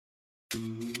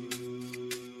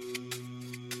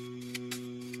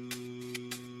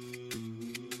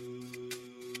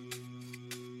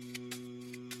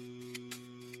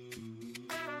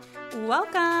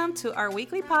Welcome to our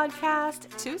weekly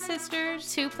podcast, Two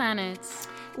Sisters, Two Planets.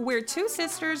 We're two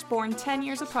sisters born 10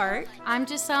 years apart. I'm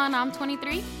Giselle and I'm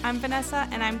 23. I'm Vanessa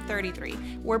and I'm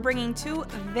 33. We're bringing two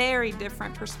very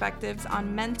different perspectives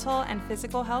on mental and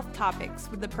physical health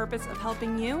topics with the purpose of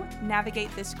helping you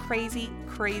navigate this crazy,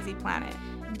 crazy planet.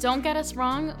 Don't get us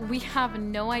wrong, we have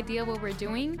no idea what we're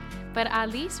doing, but at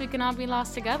least we can all be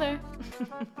lost together.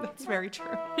 That's very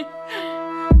true.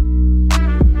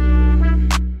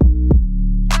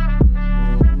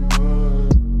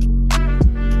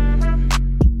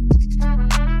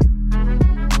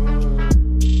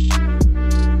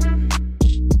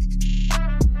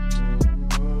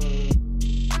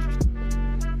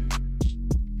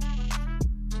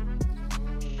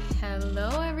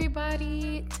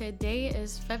 Today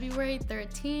is February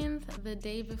 13th, the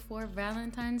day before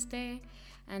Valentine's Day,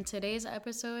 and today's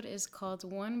episode is called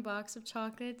One Box of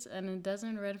Chocolates and a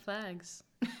Dozen Red Flags.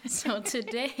 So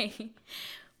today,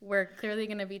 we're clearly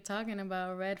going to be talking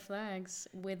about red flags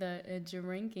with a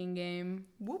drinking game.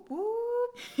 Whoop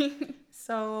whoop.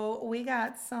 So we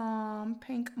got some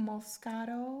pink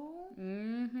Moscato.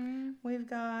 Mm-hmm. We've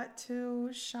got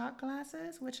 2 shot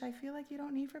glasses, which I feel like you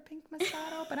don't need for pink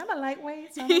Moscato, but I'm a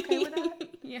lightweight, so I'm okay with that.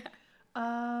 Yeah.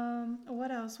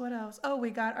 What else? Oh,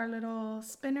 we got our little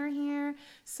spinner here.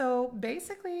 So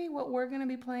basically what we're going to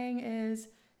be playing is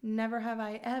Never Have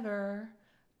I Ever,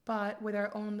 but with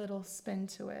our own little spin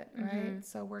to it, right? Mm-hmm.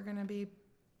 So we're going to be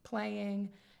playing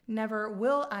Never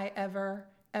Will I Ever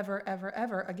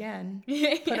again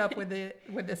put up with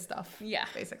this stuff. Yeah.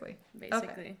 Basically.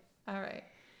 Okay. All right.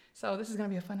 So this is going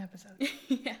to be a fun episode.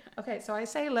 Yeah. Okay, so I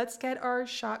say let's get our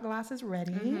shot glasses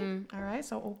ready. Mm-hmm. All right,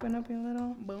 so open up your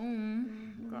little...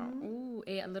 Boom. Mm-hmm. Ooh,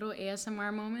 a little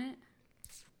ASMR moment.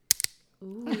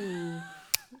 Ooh.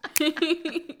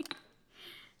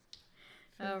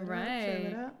 All right. Fill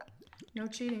it up. No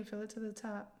cheating. Fill it to the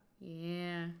top.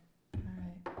 Yeah. All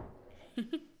right.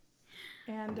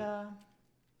 And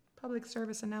public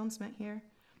service announcement here.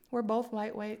 We're both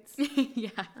lightweights. Yeah.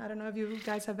 I don't know if you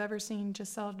guys have ever seen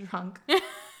Giselle drunk,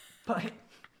 but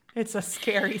it's a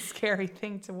scary, scary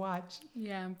thing to watch.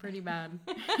 Yeah, I'm pretty bad.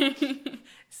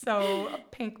 So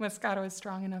pink Moscato is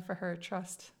strong enough for her.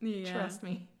 Trust me.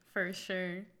 For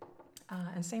sure.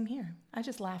 And same here. I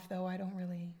just laugh though. I don't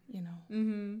really,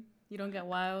 Mm-hmm. You don't get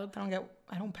wild.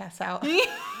 I don't pass out.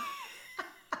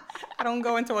 I don't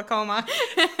go into a coma.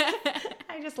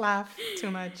 I just laugh too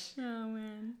much. Oh,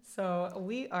 man. So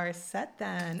we are set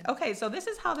then. Okay, so this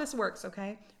is how this works,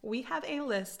 okay? We have a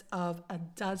list of a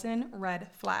dozen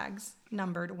red flags,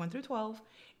 numbered 1 through 12,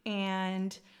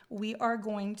 and we are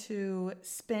going to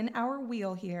spin our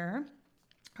wheel here,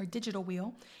 our digital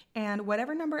wheel, and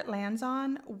whatever number it lands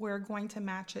on, we're going to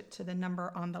match it to the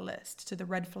number on the list, to the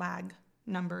red flag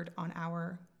numbered on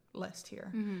our list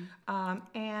here. Mm-hmm.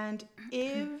 And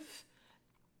if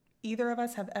either of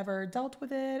us have ever dealt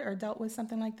with it or dealt with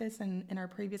something like this in our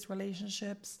previous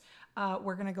relationships,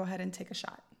 we're going to go ahead and take a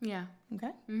shot. Yeah.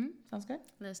 Okay? Mm-hmm. Sounds good?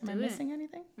 Let's do it. Am I missing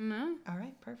anything? No. All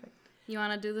right, perfect. You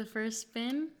want to do the first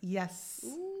spin? Yes.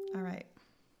 Ooh. All right.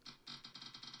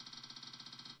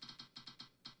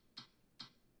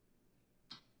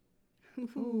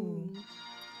 Ooh.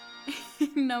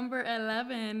 Number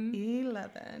 11.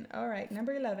 11. All right,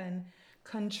 number 11.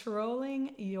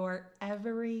 Controlling your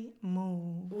every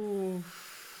move.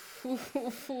 Ooh.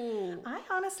 I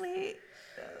honestly,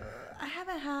 I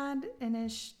haven't had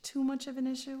too much of an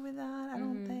issue with that. I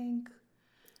don't think.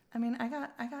 I mean, I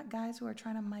got guys who are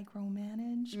trying to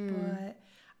micromanage, but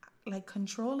like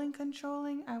controlling,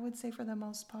 I would say for the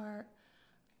most part,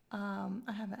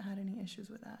 I haven't had any issues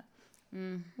with that.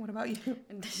 What about you?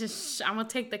 I'm going to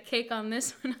take the cake on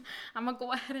this one. I'm going to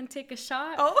go ahead and take a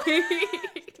shot. Oh,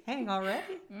 dang,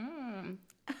 already?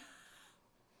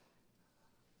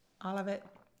 All of it.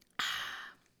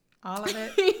 All of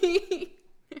it.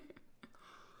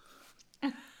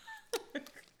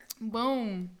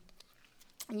 Boom.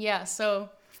 Yeah, so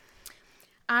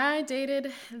I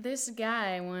dated this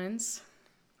guy once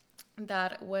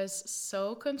that was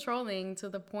so controlling to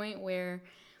the point where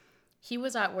he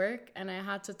was at work and I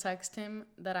had to text him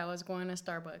that I was going to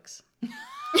Starbucks.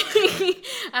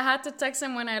 I had to text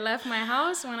him when I left my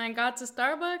house, when I got to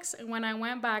Starbucks, and when I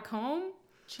went back home.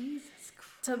 Jesus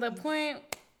Christ. To the point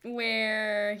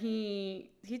where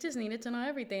he just needed to know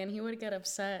everything, and he would get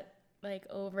upset like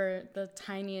over the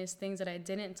tiniest things that I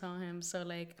didn't tell him. So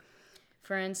like,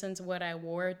 for instance, what I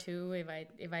wore to,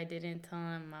 if I didn't tell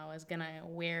him I was gonna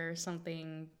wear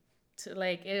something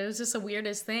like, it was just the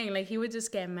weirdest thing. Like, he would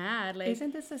just get mad. Like,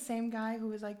 isn't this the same guy who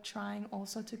was like trying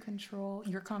also to control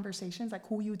your conversations, like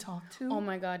who you talk to? oh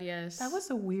my God, yes. That was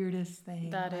the weirdest thing.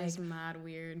 That like, is mad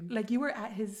weird. Like, you were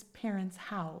at his parents'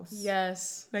 house.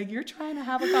 Yes. Like, you're trying to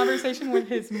have a conversation with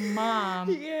his mom.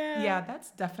 Yeah. Yeah,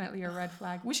 that's definitely a red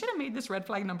flag. We should have made this red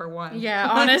flag number 1. Yeah,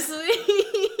 honestly.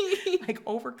 Like,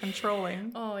 over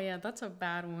controlling. Oh, yeah, that's a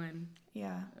bad one.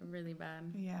 Yeah. Really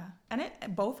bad. Yeah. And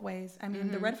it both ways. I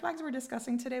mean, the red flags we're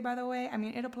discussing today, by the way, I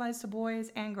mean, it applies to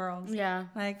boys and girls. Yeah,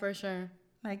 Like, for sure.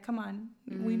 Like, come on.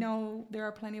 We know there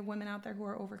are plenty of women out there who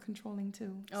are over controlling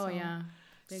too. Oh, yeah.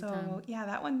 Big time. Yeah,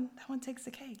 that one takes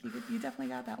the cake. You definitely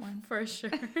got that one. For sure.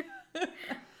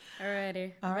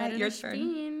 Alrighty. All right, Ready your to turn.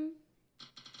 spin.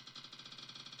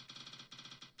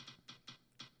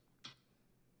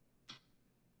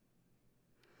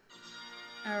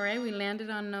 All right, we landed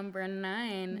on number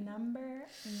 9. Number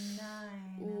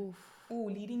 9. Oof. Ooh,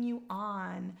 leading you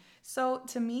on. So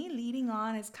to me, leading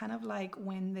on is kind of like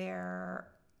when their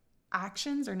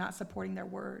actions are not supporting their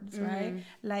words, right?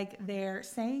 Like, they're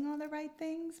saying all the right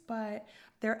things, but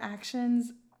their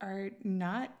actions are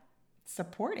not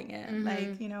supporting it.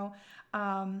 Like, yeah,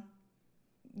 I'm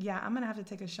gonna have to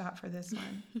take a shot for this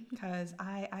one because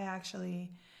I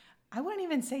wouldn't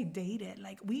even say dated.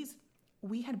 Like,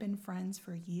 we had been friends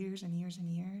for years and years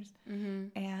and years,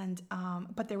 and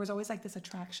but there was always like this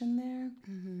attraction there,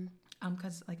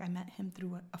 because like I met him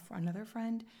through another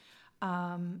friend,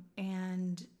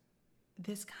 and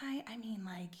this guy, I mean,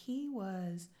 like, he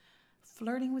was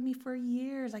flirting with me for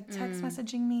years, like text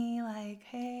messaging me, like,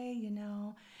 hey,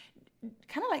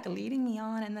 kind of like leading me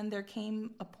on. And then there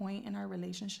came a point in our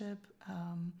relationship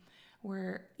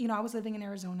where, I was living in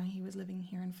Arizona, he was living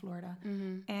here in Florida,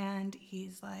 and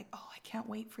he's like, oh, I can't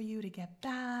wait for you to get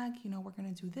back. We're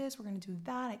going to do this, we're going to do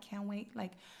that. I can't wait.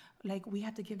 Like we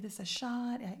have to give this a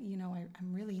shot.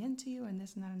 I'm really into you and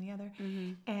this and that and the other.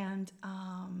 And,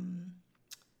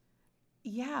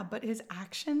 yeah, but his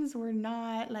actions were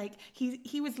not like,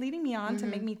 he was leading me on to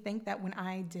make me think that when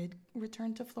I did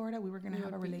return to Florida, we were going to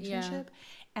have a relationship.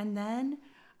 Yeah. And then,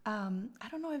 I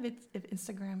don't know if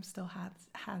Instagram still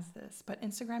has this, but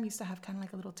Instagram used to have kind of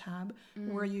like a little tab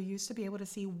where you used to be able to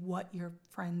see what your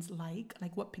friends like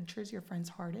what pictures your friends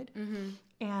hearted.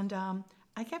 And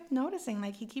I kept noticing,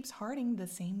 like, he keeps hearting the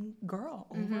same girl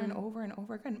over and over and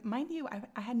over again. Mind you,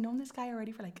 I had known this guy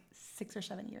already for like 6 or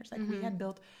 7 years. Like, we had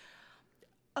built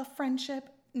a friendship,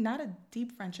 not a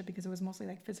deep friendship because it was mostly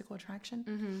like physical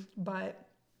attraction, but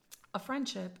a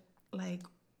friendship, like,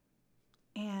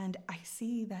 and I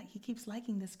see that he keeps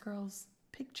liking this girl's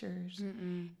pictures,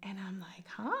 and I'm like,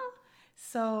 huh?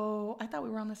 So I thought we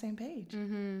were on the same page.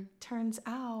 Turns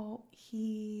out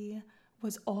he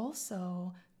was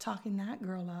also talking that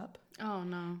girl up. Oh,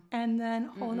 no. And then,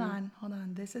 hold on.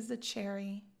 This is the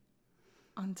cherry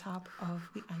on top of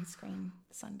the ice cream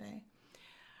sundae.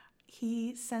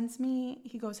 He sends me,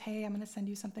 he goes, hey, I'm going to send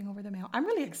you something over the mail. I'm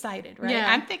really excited, right?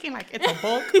 Yeah. I'm thinking like it's a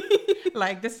book.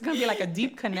 Like, this is going to be like a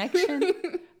deep connection.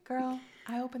 Girl,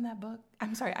 I opened that box.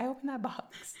 And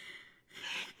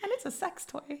it's a sex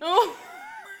toy. Oh,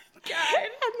 God.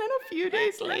 And then a few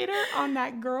days later on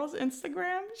that girl's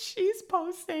Instagram, she's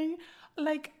posting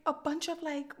like a bunch of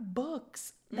like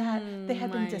books that they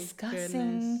had been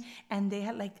discussing. Goodness. And they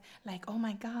had like, oh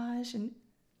my gosh. And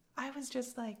I was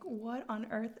just like, what on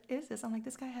earth is this? I'm like,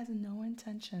 this guy has no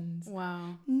intentions.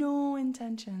 Wow. No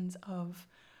intentions of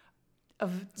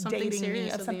dating me,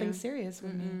 of something serious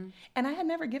with me. And I had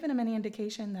never given him any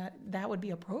indication that would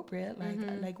be appropriate.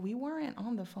 Like we weren't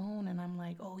on the phone, and I'm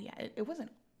like, oh yeah, it wasn't.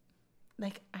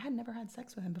 Like, I had never had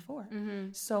sex with him before.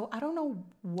 So I don't know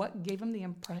what gave him the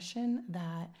impression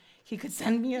that he could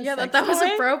send me a sex that was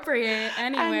appropriate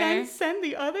anyway. And then send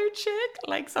the other chick,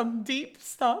 like, some deep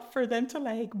stuff for them to,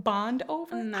 like, bond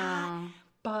over. No.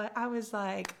 But I was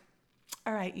like,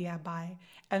 all right, yeah, bye.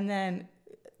 And then,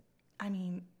 I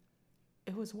mean,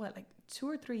 it was like 2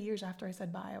 or 3 years after I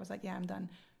said bye, I was like, yeah, I'm done.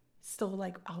 Still,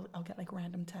 like, I'll get, like,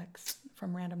 random texts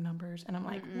from random numbers. And I'm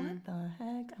like, what the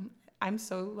heck? I'm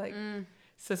so, like,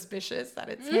 suspicious that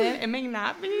it's him. It may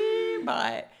not be,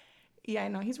 but yeah, I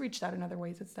know he's reached out in other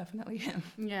ways. It's definitely him.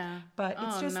 Yeah. But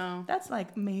it's that's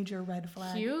like major red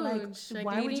flag. Huge. Like,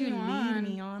 why would you lead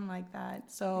me on like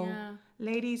that? So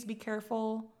ladies, be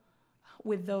careful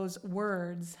with those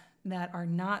words that are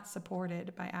not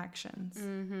supported by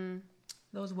actions.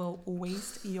 Those will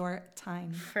waste your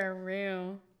time. For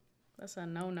real. That's a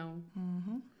no-no.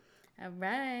 All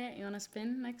right. You want to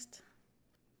spin next?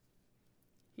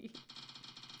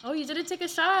 Oh, you didn't take a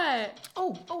shot.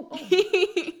 Oh.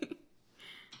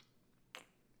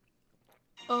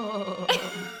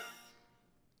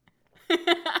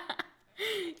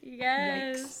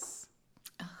 Yes.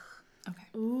 Okay.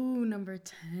 Ooh, number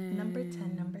 10. Number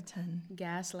 10.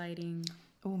 Gaslighting.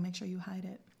 Oh, make sure you hide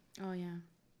it. Oh, yeah.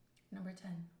 Number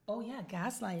 10. Oh, yeah,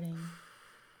 gaslighting.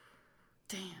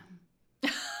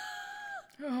 Damn.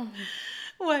 Oh.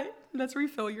 What? Let's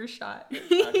refill your shot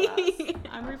glass.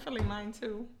 I'm refilling mine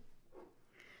too.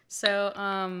 So,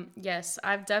 yes,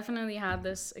 I've definitely had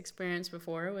this experience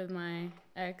before with my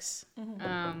ex.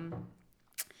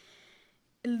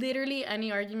 Literally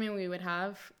any argument we would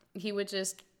have, he would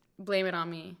just blame it on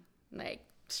me, like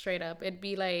straight up. It'd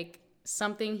be like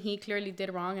something he clearly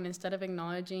did wrong, and instead of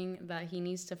acknowledging that he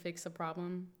needs to fix the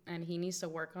problem and he needs to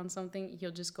work on something,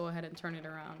 he'll just go ahead and turn it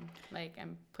around, like,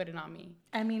 and put it on me.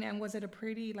 I mean, and was it a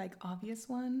pretty like obvious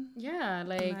one? Yeah,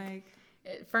 like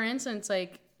for instance,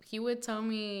 like he would tell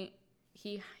me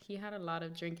he had a lot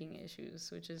of drinking issues,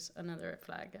 which is another red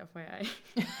flag, FYI.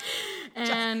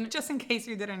 And just in case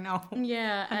you didn't know.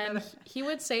 Yeah, and he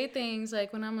would say things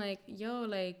like when I'm like, yo,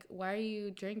 like, why are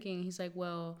you drinking? He's like,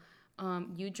 well,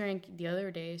 you drank the other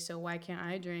day, so why can't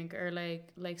I drink? Or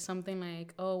like something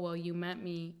like, oh, well, you met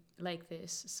me like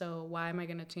this, so why am I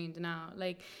gonna change now?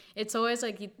 Like, it's always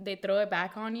like they throw it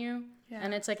back on you. Yeah.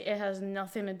 And it's like, it has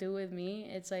nothing to do with me.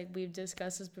 It's like, we've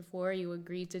discussed this before, you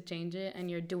agreed to change it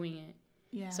and you're doing it.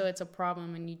 Yeah. So it's a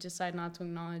problem and you decide not to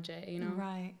acknowledge it, you know?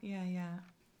 Right. Yeah,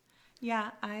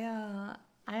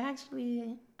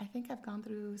 I think I've gone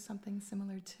through something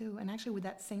similar too. And actually with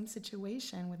that same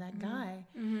situation with that guy,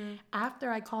 after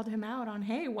I called him out on,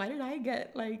 hey, why did I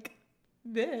get like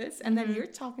this? And then you're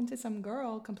talking to some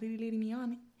girl completely leading me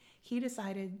on. He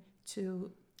decided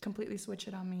to completely switch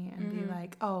it on me and be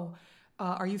like, oh,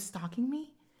 are you stalking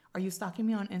me? Are you stalking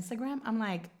me on Instagram? I'm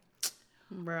like,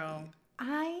 bro,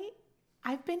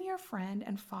 I've been your friend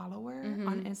and follower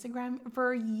on Instagram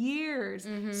for years.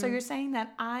 So you're saying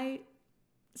that I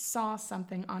saw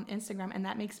something on Instagram and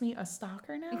that makes me a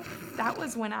stalker now? That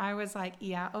was when I was like,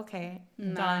 yeah, okay,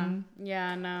 done.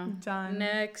 Yeah, no. Done.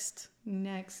 Next.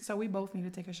 So we both need to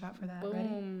take a shot for that. Boom.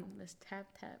 Ready? Let's tap.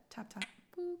 Tap.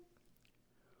 Boop.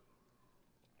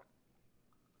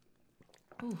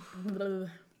 Oof.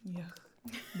 Yuck.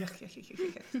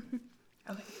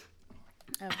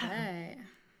 Okay.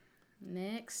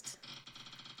 Next.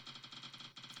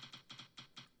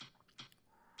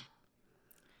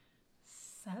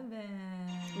 7.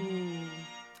 Ooh.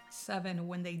 7,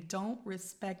 when they don't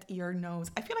respect your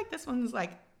nose. I feel like this one's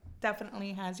like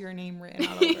definitely has your name written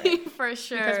all over it. For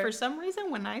sure. Because for some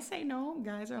reason, when I say no,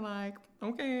 guys are like,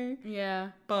 okay. Yeah.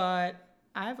 But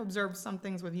I've observed some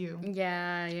things with you.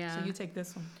 Yeah. So you take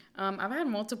this one. I've had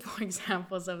multiple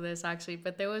examples of this actually,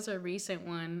 but there was a recent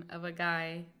one of a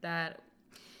guy that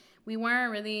we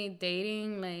weren't really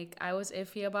dating. Like, I was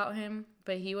iffy about him,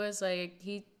 but he was like,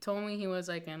 he told me he was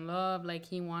like in love, like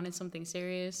he wanted something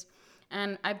serious.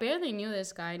 And I barely knew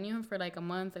this guy. I knew him for like a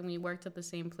month and we worked at the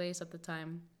same place at the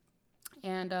time.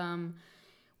 And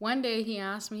one day he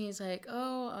asked me, he's like,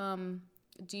 oh,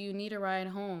 do you need a ride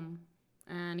home?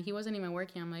 And he wasn't even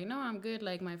working. I'm like, no, I'm good.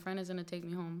 Like, my friend is going to take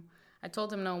me home. I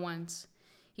told him no once.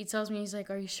 He tells me, he's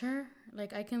like, are you sure?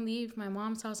 Like, I can leave my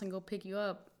mom's house and go pick you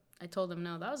up. I told him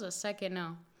no. That was a second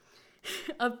no.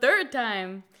 A third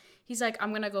time, he's like, I'm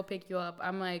going to go pick you up.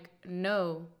 I'm like,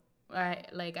 no. How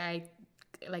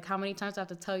many times do I have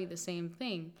to tell you the same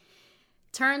thing?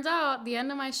 Turns out, the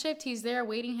end of my shift, he's there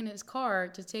waiting in his car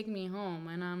to take me home.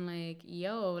 And I'm like,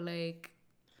 yo, like,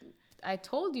 I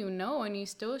told you no, and you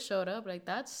still showed up. Like,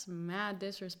 that's mad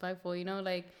disrespectful, you know?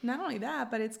 Like, not only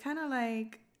that, but it's kind of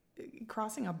like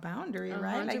crossing a boundary,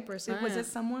 right? 100%. Like, was it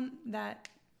someone that...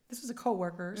 This was a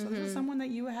coworker, so this was someone that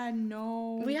you had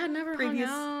we had never previous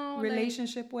hung out,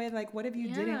 relationship with. Like, what if you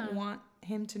didn't want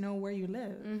him to know where you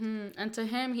live? And to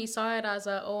him, he saw it as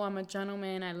I'm a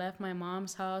gentleman. I left my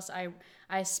mom's house.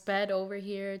 I sped over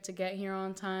here to get here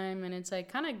on time, and it's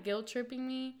like kind of guilt tripping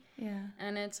me. Yeah.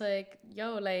 And it's like,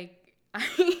 yo, like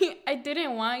I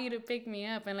didn't want you to pick me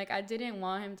up, and like I didn't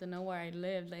want him to know where I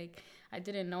lived. Like, I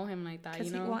didn't know him like that,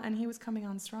 you know? And he was coming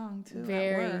on strong, too.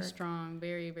 Very strong.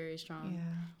 Very, very strong. Yeah.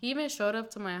 He even showed up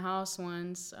to my house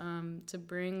once to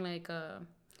bring, like,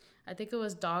 I think it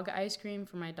was dog ice cream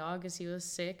for my dog because he was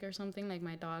sick or something. Like,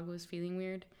 my dog was feeling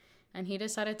weird. And he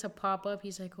decided to pop up.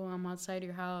 He's like, oh, I'm outside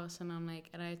your house. And I'm like,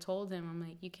 and I told him, I'm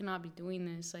like, you cannot be doing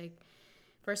this. Like,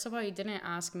 first of all, you didn't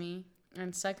ask me.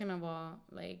 And second of all,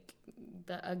 like,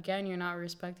 again, you're not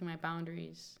respecting my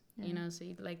boundaries. Yeah. You know, so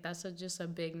like that's just a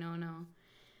big no-no.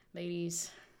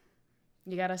 Ladies,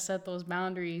 you gotta set those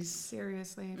boundaries.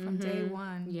 Seriously, from day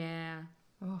one. Yeah.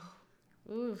 Oh,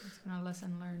 oof. It's been a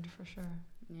lesson learned for sure.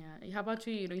 Yeah. How about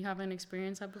you? Do you have an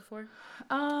experience that before?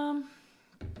 Not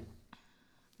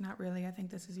really. I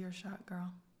think this is your shot, girl.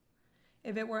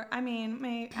 If it were,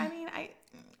 I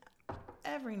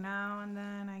every now and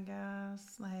then, I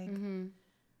guess, like,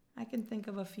 I can think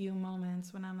of a few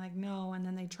moments when I'm like, no, and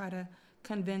then they try to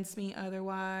convince me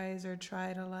otherwise, or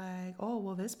try to like, oh,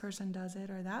 well, this person does it,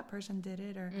 or that person did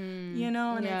it, or, and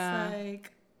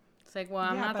it's like, well,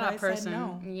 I'm not that person.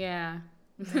 No. Yeah.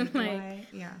 Like,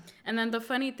 yeah. And then the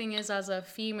funny thing is, as a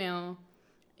female,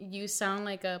 you sound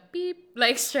like a beep,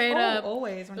 like straight up.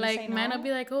 Always. When like, you say no. men will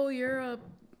be like, oh, you're a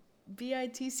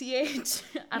bitch.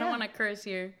 I don't want to curse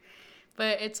here.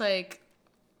 But it's like,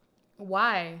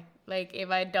 why? Like, if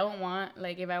I don't want,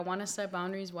 like, if I want to set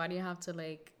boundaries, why do you have to,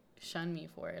 like, shun me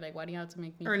for it? Like, why do you have to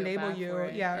make me or feel label bad you? for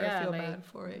it? Yeah, or feel bad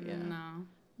for it. Yeah.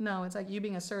 No, it's like you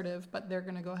being assertive, but they're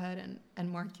gonna go ahead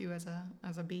and mark you as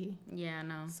a B. Yeah,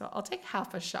 no. So I'll take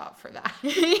half a shot for that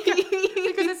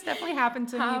because it's definitely happened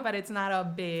to me, but it's not a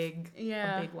big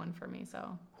one for me.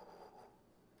 So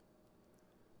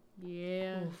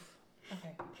yeah. Oof.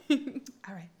 Okay.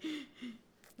 All right.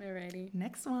 Alrighty.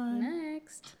 Next one.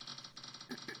 Next.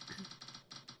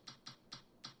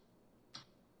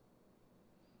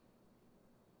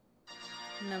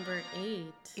 Number 8.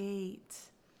 8.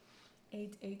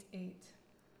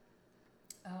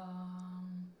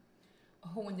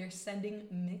 When they're sending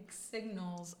mixed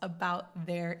signals about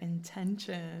their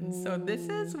intentions. Ooh. So this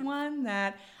is one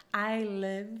that I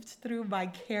lived through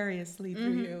vicariously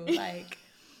through you. Like,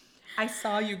 I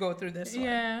saw you go through this one.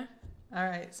 Yeah. All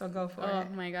right, so go for it.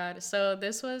 Oh my God. So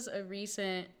this was a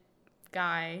recent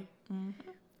guy.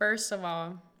 First of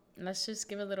all, let's just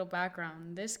give a little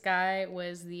background. This guy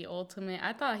was the ultimate.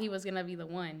 I thought he was going to be the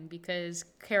one because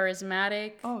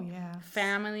charismatic. Oh, yeah.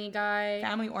 Family guy.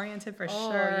 Family oriented for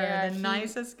sure. Yeah, the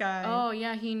nicest guy. Oh,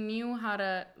 yeah. He knew how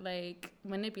to, like,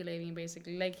 manipulate me,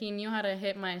 basically. Like, he knew how to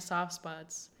hit my soft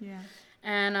spots. Yeah.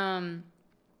 And,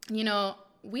 you know,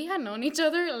 we had known each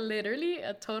other literally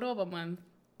a total of a month.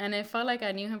 And it felt like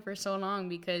I knew him for so long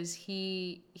because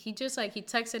he just, like, he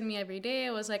texted me every day.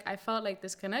 It was like, I felt like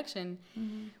this connection.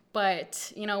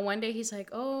 But, you know, one day he's like,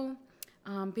 oh,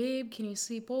 babe, can you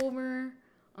sleep over?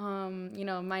 You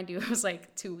know, mind you, it was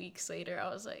like 2 weeks later.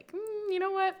 I was like, you know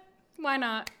what? Why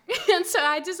not? And so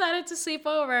I decided to sleep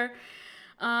over.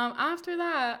 After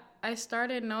that, I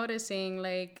started noticing,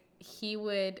 like, he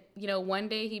would, you know, one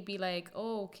day he'd be like,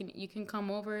 oh, you can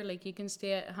come over. Like, you can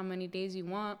stay at how many days you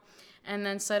want. And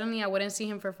then suddenly I wouldn't see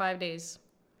him for 5 days.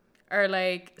 Or,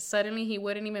 like, suddenly he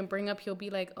wouldn't even bring up, he'll be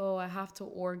like, oh, I have to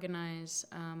organize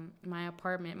my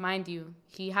apartment. Mind you,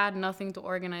 he had nothing to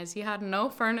organize. He had no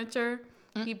furniture.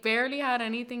 He barely had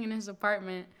anything in his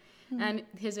apartment. And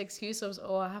his excuse was,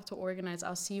 oh, I have to organize.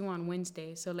 I'll see you on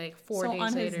Wednesday. So, like, 4 days later. So,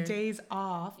 on his days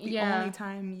off, the only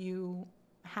time you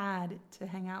had to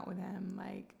hang out with him,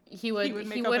 like, he would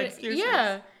make up excuses.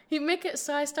 Yeah. He'd make it.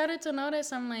 So I started to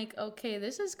notice, I'm like, okay,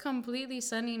 this is completely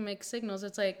sending mixed signals.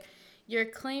 It's like, you're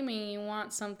claiming you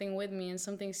want something with me and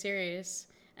something serious.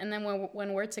 And then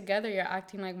when we're together, you're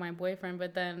acting like my boyfriend.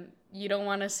 But then you don't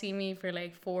want to see me for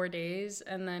like 4 days.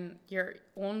 And then your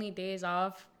only days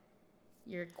off,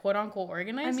 you're quote unquote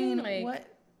organizing. I mean, what?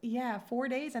 Yeah, 4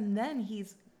 days. And then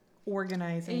he's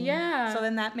organizing. Yeah. So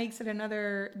then that makes it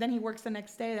then he works the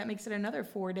next day. That makes it another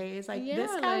 4 days. Like,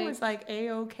 this guy was like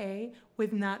A-okay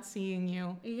with not seeing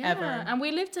you ever. And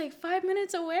we lived like 5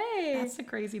 minutes away. That's the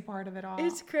crazy part of it all.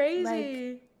 It's crazy.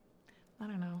 Like,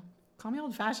 I don't know. Call me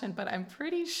old fashioned, but I'm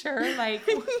pretty sure, like,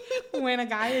 when a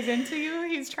guy is into you,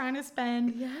 he's trying to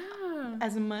spend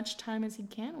as much time as he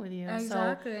can with you.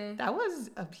 Exactly. So that was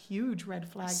a huge red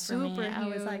flag for me. Super huge. I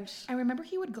was like, I remember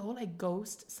he would go like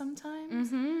ghost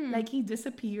sometimes. Like, he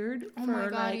disappeared for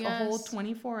a whole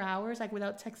 24 hours, like,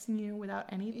 without texting you, without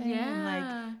anything. Yeah. And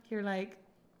like, you're like,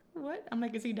 what? I'm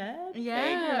like, is he dead?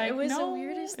 Yeah, like, it was the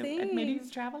weirdest thing. Maybe he's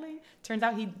traveling. Turns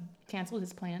out he canceled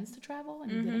his plans to travel and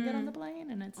he didn't get on the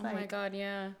plane. And it's oh my God,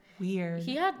 yeah. Weird.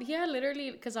 He had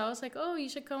literally, because I was like, oh, you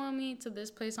should come with me to this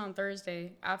place on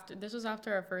Thursday. This was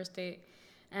after our first date.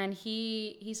 And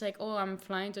he's like, oh, I'm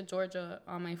flying to Georgia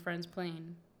on my friend's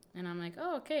plane. And I'm like,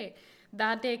 oh, okay.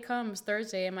 That day comes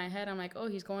Thursday. In my head, I'm like, oh,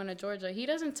 he's going to Georgia. He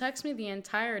doesn't text me the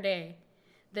entire day.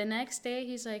 The next day,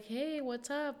 he's like, hey, what's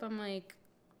up? I'm like,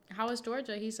 how is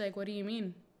Georgia? He's like, what do you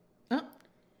mean?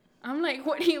 I'm like,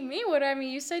 what do you mean? What do I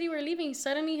mean? You said you were leaving.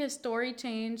 Suddenly his story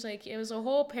changed. Like, it was a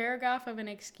whole paragraph of an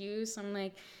excuse. I'm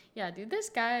like, yeah, dude, this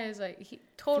guy is like,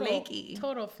 flaky.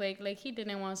 Total flake. Like, he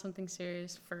didn't want something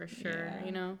serious for sure,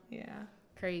 you know? Yeah.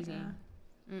 Crazy.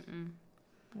 Yeah.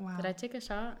 Wow. Did I take a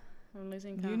shot? I'm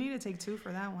losing count. You need to take 2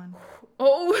 for that one.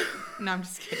 Oh. No, I'm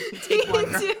just kidding. Take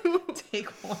 1, girl. Take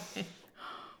 1.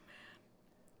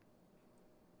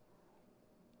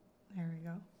 There we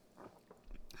go.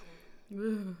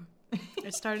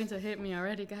 It's starting to hit me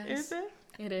already, guys. Is it?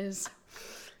 It is.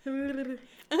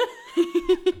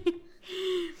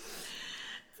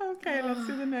 Okay, let's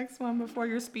do the next one before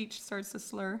your speech starts to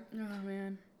slur. Oh,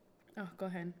 man. Oh, go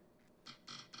ahead.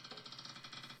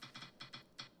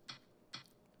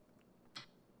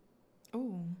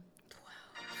 Ooh.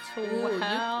 12.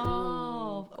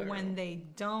 12. Ooh, When they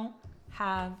don't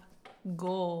have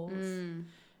goals.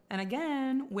 And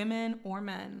again, women or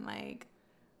men, like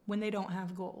when they don't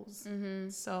have goals.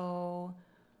 So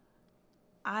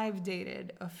I've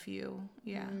dated a few.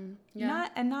 Yeah. Yeah.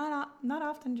 Not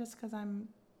often just because I'm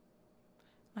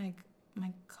like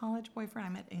my college boyfriend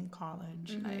I met in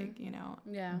college. Like, you know.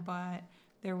 Yeah. But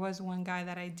there was one guy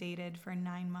that I dated for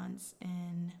 9 months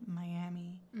in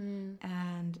Miami.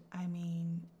 And I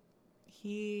mean,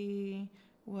 he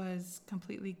was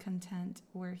completely content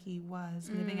where he was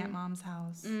living at mom's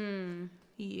house.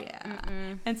 Yeah.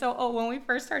 And so, when we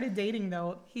first started dating,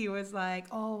 though, he was like,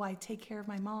 "Oh, I take care of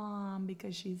my mom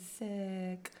because she's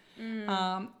sick."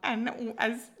 And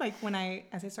as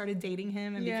I started dating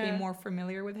him and became more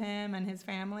familiar with him and his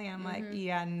family, I'm like,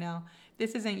 "Yeah, no,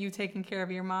 this isn't you taking care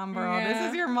of your mom, bro. Yeah. This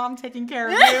is your mom taking care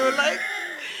of you." Like,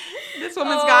 this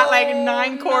woman's got like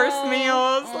 9-course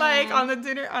meals, like on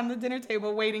the dinner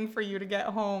table, waiting for you to get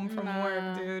home from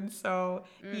work, dude. So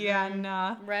yeah,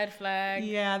 nah. Red flag.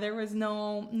 Yeah, there was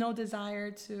no desire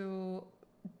to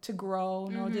grow,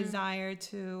 no desire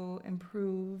to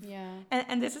improve. Yeah.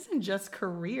 And this isn't just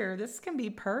career. This can be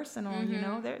personal, you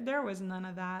know. There was none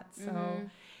of that. So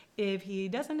if he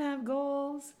doesn't have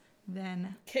goals,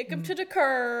 then Kick him to the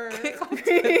curb.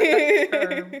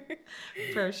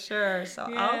 for sure. So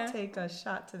Yeah. I'll take a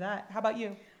shot to that. How about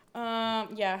you?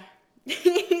 Yeah.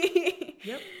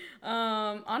 Yep.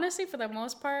 Honestly, for the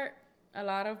most part, a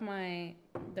lot of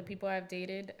the people I've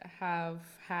dated have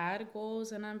had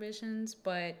goals and ambitions,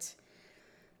 but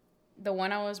the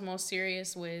one I was most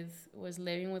serious with was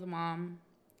living with mom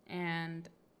and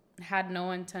had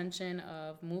no intention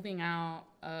of moving out,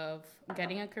 of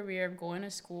getting a career, of going to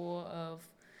school, of,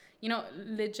 you know,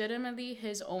 legitimately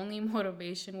his only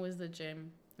motivation was the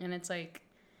gym. And it's like,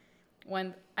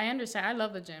 when I understand, I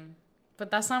love the gym,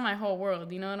 but that's not my whole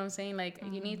world. You know what I'm saying? Like,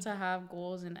 you need to have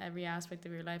goals in every aspect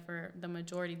of your life, or the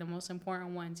majority, the most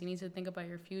important ones. You need to think about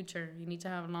your future. You need to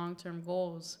have long-term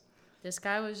goals. This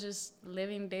guy was just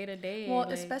living day to day. Well,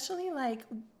 especially like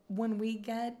when we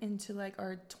get into like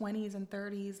our 20s and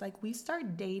 30s, like we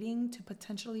start dating to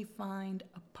potentially find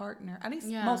a partner, at least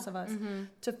most of us,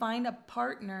 to find a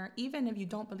partner. Even if you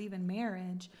don't believe in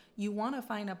marriage, you want to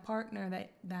find a partner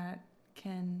that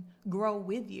can grow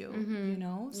with you, you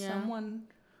know, someone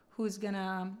who's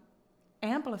gonna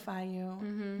amplify you,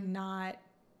 not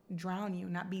drown you,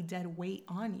 not be dead weight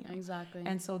on you. Exactly.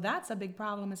 And so that's a big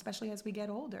problem, especially as we get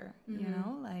older, you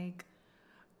know, like,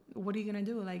 what are you going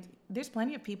to do? Like, there's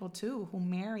plenty of people too who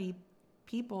marry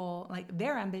people, like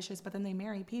they're ambitious, but then they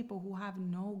marry people who have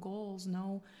no goals,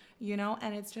 no, you know,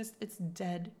 and it's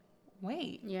dead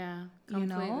weight. Yeah,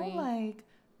 completely. You know, like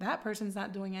that person's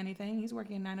not doing anything. He's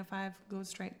working 9 to 5, goes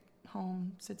straight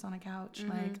home, sits on a couch,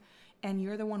 like, and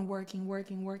you're the one working.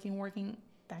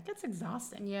 That gets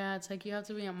exhausting. Yeah, it's like you have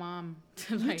to be a mom.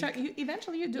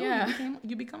 Eventually you do. Yeah.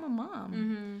 You become a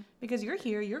mom because you're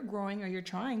here, you're growing, or you're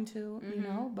trying to, you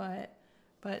know. But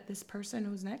this person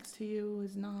who's next to you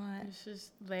is not. It's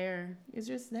just there. It's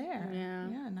just there.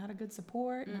 Yeah. Not a good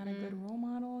support, not a good role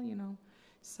model, you know.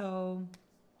 So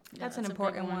that's an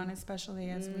important one, especially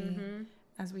as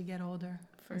we get older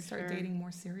and start dating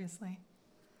more seriously.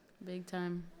 Big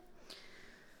time.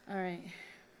 All right.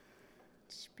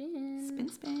 Spin.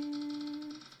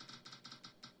 Spin.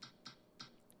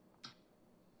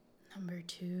 Number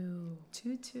 2.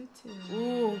 2.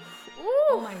 Ooh.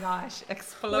 Oh my gosh.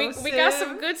 Explosive. We got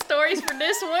some good stories for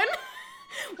this one.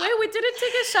 Wait, we didn't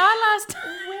take a shot last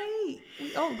time. Wait.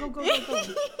 Go.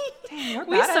 Dang,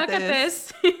 We suck at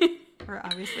this. We're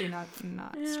obviously not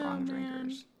strong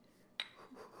drinkers.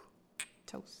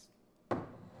 Toast.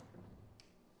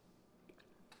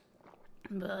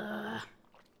 Blah.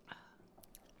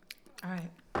 All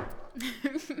right.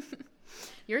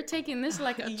 You're taking this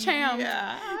like a champ.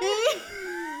 Yeah.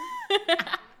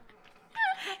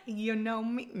 You know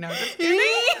me. No, just kidding.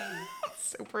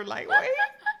 Super lightweight.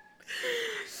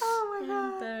 Oh my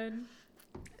God. Dead.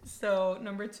 So,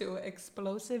 number 2,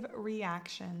 explosive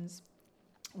reactions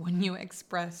when you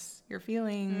express your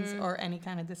feelings or any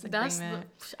kind of disagreement.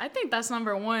 I think that's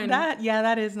number 1.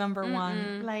 That is number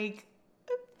 1. Like,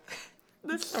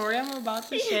 the story I'm about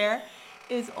to share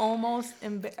is almost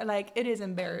it is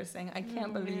embarrassing. I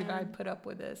can't believe I put up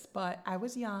with this, but I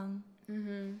was young.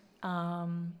 And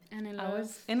in love. I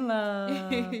was in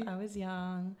love. I was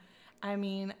young. I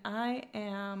mean, I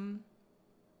am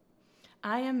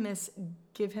Miss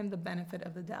give him the benefit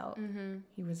of the doubt.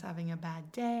 He was having a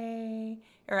bad day,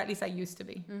 or at least I used to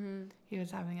be. He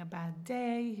was having a bad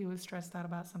day. He was stressed out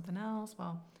about something else.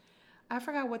 Well, I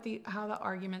forgot how the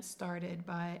argument started,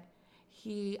 but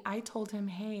I told him,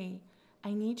 hey,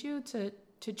 I need you to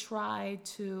try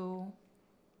to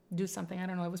do something. I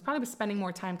don't know. It was probably spending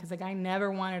more time because the guy never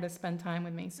wanted to spend time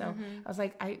with me. So I was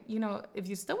like, if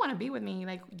you still want to be with me,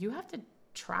 like, you have to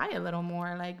try a little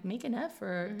more, like, make an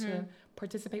effort to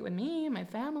participate with me and my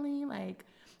family. Like,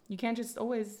 it can't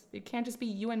just be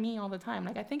you and me all the time.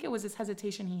 Like, I think it was this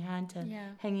hesitation he had to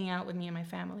hanging out with me and my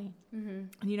family. And,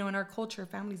 in our culture,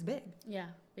 family's big. Yeah,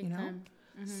 big time.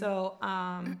 So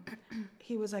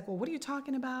he was like, well, what are you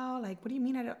talking about? Like, what do you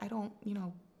mean I don't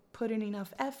put in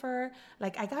enough effort?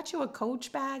 Like, I got you a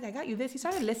Coach bag. I got you this. He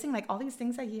started listing, like, all these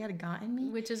things that he had gotten me.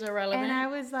 Which is irrelevant. And I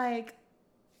was like,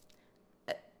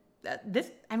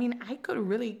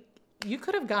 you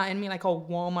could have gotten me, like, a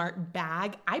Walmart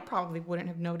bag. I probably wouldn't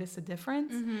have noticed a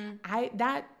difference.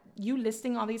 You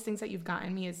listing all these things that you've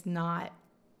gotten me is not...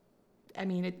 I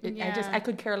mean, I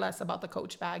could care less about the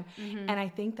Coach bag. And I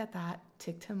think that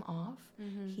ticked him off.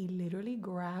 He literally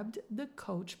grabbed the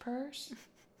Coach purse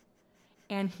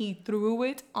and he threw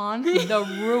it on the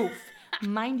roof.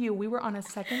 Mind you, we were on a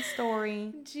second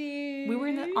story. Jeez. We were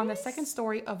on the second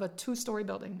story of a 2-story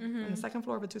building, on the second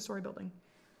floor of a 2-story building.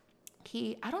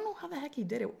 I don't know how the heck he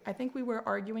did it. I think we were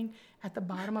arguing at the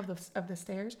bottom of the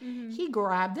stairs. He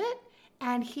grabbed it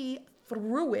and he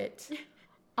threw it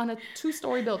on a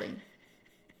 2-story building.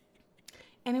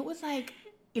 And it was like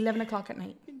 11 o'clock at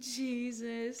night.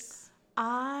 Jesus.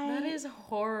 That is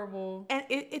horrible. And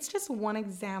it's just one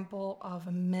example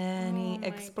of many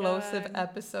explosive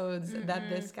episodes that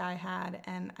this guy had.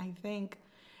 And I think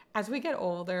as we get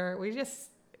older, we just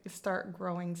start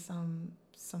growing some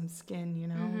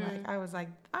skin, Like, I was like,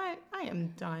 I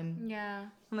am done. Yeah.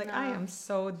 I'm like, I am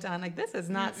so done. Like, this is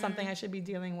not something I should be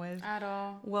dealing with. At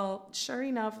all. Well, sure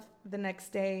enough, the next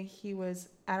day he was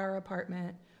at our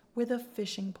apartment with a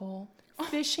fishing pole,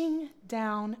 fishing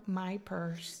down my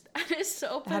purse. That is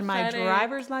so pathetic. I had my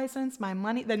driver's license, my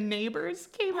money. The neighbors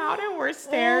came out and were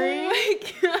staring.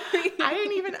 Oh my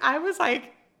God. I was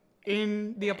like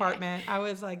in the apartment. I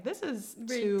was like, this is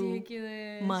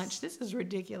ridiculous. Too much. This is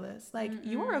ridiculous. Like,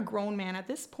 you are a grown man at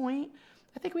this point.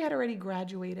 I think we had already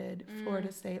graduated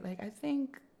Florida State. Like, I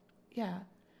think, yeah.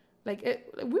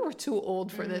 Like, we were too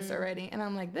old for this already. And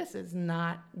I'm like, this is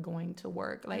not going to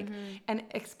work. Like, and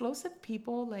explosive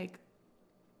people, like,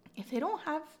 if they don't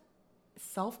have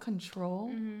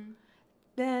self-control,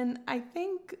 then I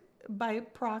think by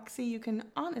proxy, you can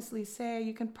honestly say,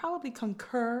 you can probably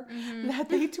concur that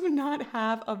they do not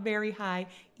have a very high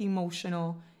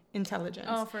emotional intelligence.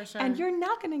 Oh, for sure. And you're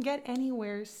not going to get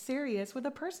anywhere serious with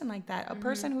a person like that. A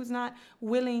person who's not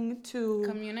willing to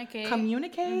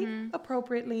communicate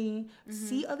appropriately,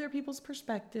 see other people's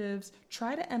perspectives,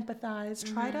 try to empathize,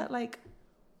 try to, like,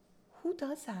 who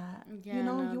does that?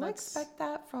 Yeah, you expect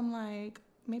that from, like,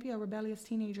 maybe a rebellious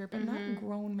teenager, but not a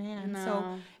grown man. No.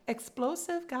 So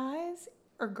explosive guys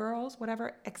or girls,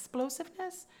 whatever,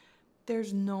 explosiveness,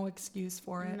 there's no excuse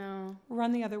for it. No.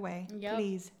 Run the other way. Yep.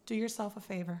 Please do yourself a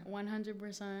favor.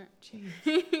 100%.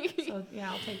 Jeez. So,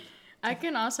 yeah, I'll take. I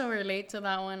can also relate to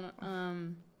that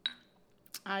one.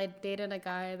 I dated a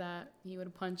guy that he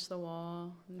would punch the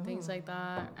wall and things like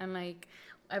that. And, like,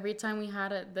 every time we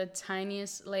had the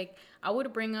tiniest, like, I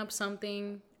would bring up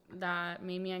something that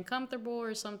made me uncomfortable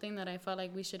or something that I felt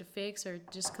like we should fix or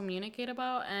just communicate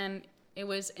about. And it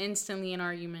was instantly an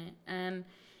argument. And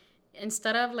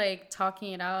instead of, like,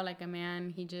 talking it out like a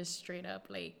man, he just straight up,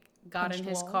 like, got in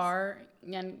his car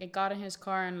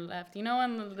and left. You know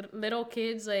when the little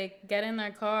kids, like, get in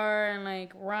their car and,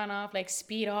 like, run off, like,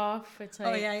 speed off? It's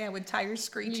like, oh, yeah, with tires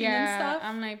screeching and stuff.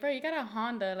 I'm like, bro, you got a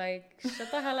Honda. Like,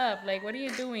 shut the hell up. Like, what are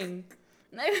you doing?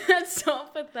 Like, that's so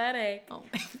pathetic. Oh,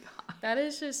 my God. That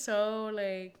is just so,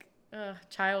 like,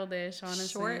 childish,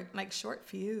 honestly. Short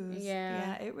fuse.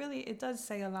 Yeah. It does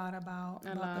say a lot about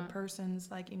the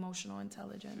person's, like, emotional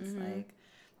intelligence. Like,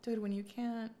 dude, when you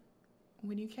can't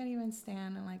even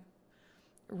stand and, like,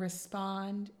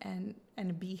 respond and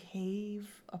behave,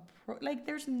 like,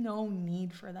 there's no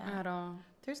need for that At all.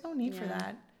 There's no need for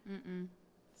that.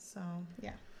 So,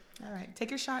 yeah. All right,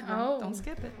 take your shot, girl. Don't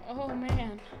skip it. Oh,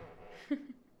 man.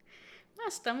 My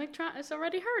stomach it's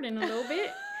already hurting a little bit.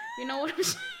 You know what I'm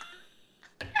saying?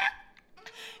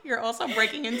 You're also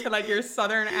breaking into, like, your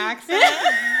southern accent.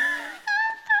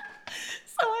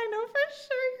 So I know for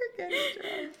sure you're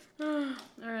getting drunk.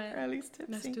 All right. Or at least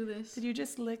tipsy. Let's do this.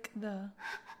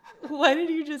 Why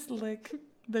did you just lick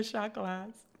the shot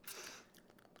glass?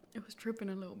 It was tripping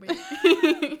a little bit.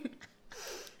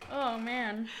 Oh,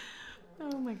 man.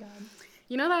 Oh, my God.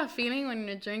 You know that feeling when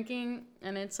you're drinking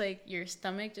and it's like your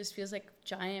stomach just feels like a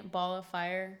giant ball of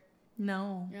fire?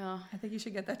 No. Yeah. I think you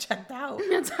should get that checked out.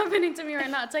 That's happening to me right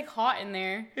now. It's like hot in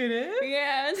there. It is?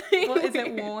 Yeah. Well, is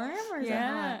it warm or is it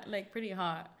hot? Like pretty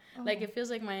hot. Oh. Like it feels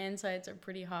like my insides are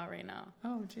pretty hot right now.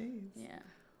 Oh, jeez. Yeah.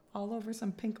 All over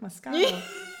some pink Moscato.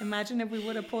 Imagine if we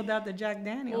would have pulled out the Jack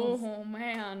Daniels. Oh,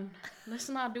 man. Let's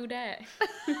not do that.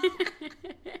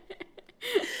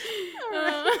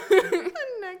 The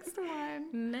next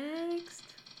one. Next.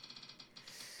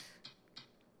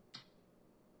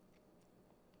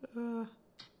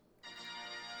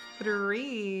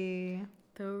 Three.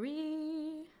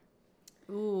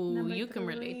 Ooh, Number you can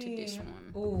relate to this 3.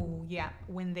 one. Ooh, yeah.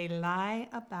 When they lie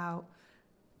about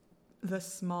the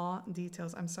small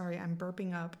details. I'm sorry, I'm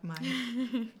burping up my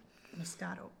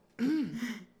Moscato.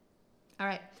 All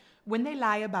right. When they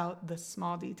lie about the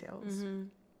small details. Mm-hmm.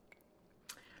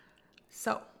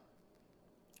 So,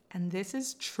 and this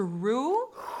is true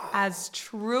as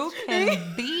true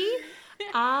can be.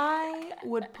 I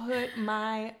would put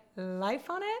my life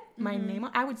on it, my name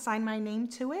on. I would sign my name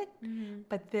to it.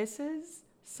 But this is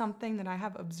something that I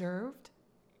have observed,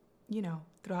 you know,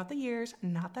 throughout the years.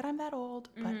 Not that I'm that old,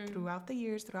 but throughout the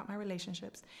years, throughout my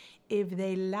relationships. If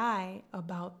they lie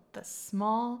about the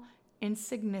small,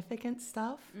 insignificant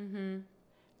stuff,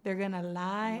 they're going to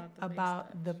lie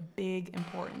about the big,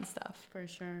 important stuff. For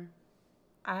sure.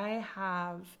 I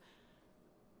have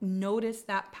noticed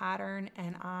that pattern,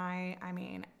 and I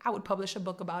mean, I would publish a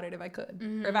book about it if I could,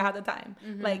 or if I had the time.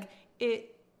 Like,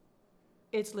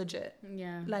 it's legit.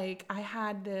 Yeah. Like, I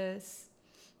had this,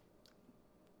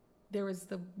 there was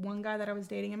the one guy that I was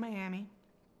dating in Miami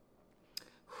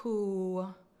who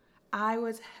I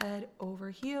was head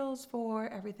over heels for.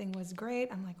 Everything was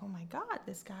great. I'm like, oh my God,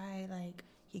 this guy, like,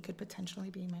 he could potentially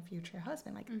be my future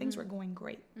husband. Like, things were going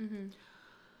great.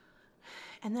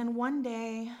 And then one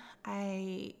day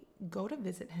I go to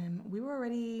visit him. We were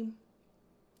already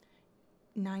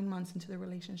 9 months into the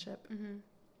relationship.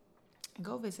 I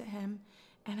go visit him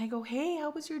and I go, hey, how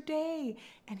was your day?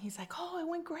 And he's like, oh, it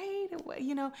went great.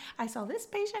 You know, I saw this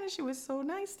patient and she was so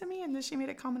nice to me. And then she made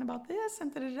a comment about this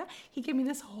and da-da-da. He gave me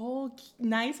this whole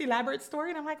nice, elaborate story.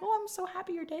 And I'm like, oh, I'm so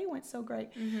happy your day went so great.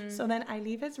 So then I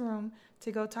leave his room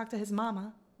to go talk to his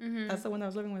mama. That's the one that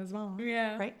was living with his mom.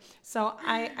 Yeah. Right? So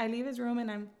I leave his room and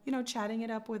I'm, you know, chatting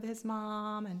it up with his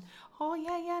mom. And, oh,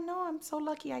 yeah, no, I'm so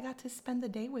lucky I got to spend the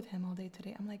day with him all day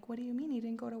today. I'm like, what do you mean he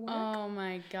didn't go to work? Oh,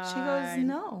 my God. She goes,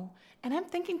 no. And I'm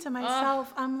thinking to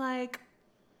myself, I'm like,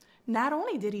 not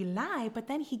only did he lie, but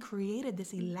then he created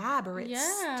this elaborate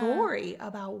story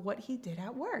about what he did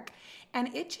at work.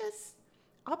 And it just,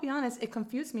 I'll be honest, it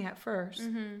confused me at first.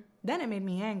 Then it made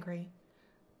me angry.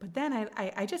 But then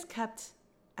I just kept...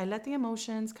 I let the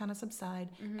emotions kind of subside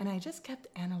and I just kept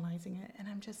analyzing it. And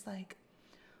I'm just like,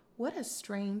 what a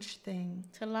strange thing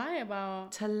to lie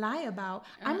about.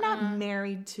 I'm not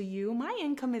married to you. My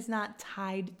income is not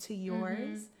tied to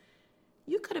yours.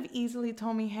 You could have easily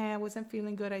told me, hey, I wasn't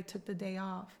feeling good. I took the day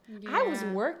off. Yeah. I was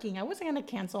working. I wasn't going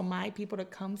to cancel my people to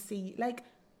come see. Like,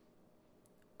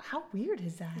 how weird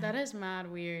is that? That is mad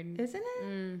weird. Isn't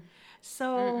it?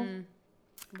 So...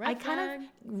 I kind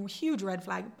of, huge red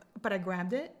flag, but I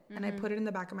grabbed it and I put it in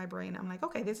the back of my brain. I'm like,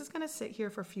 okay, this is going to sit here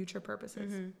for future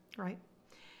purposes, right?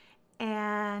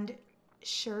 And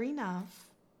sure enough,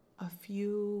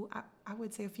 I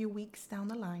would say a few weeks down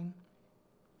the line,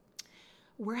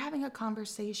 we're having a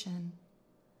conversation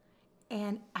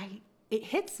and it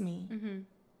hits me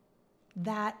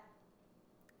that,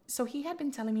 so he had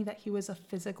been telling me that he was a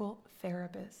physical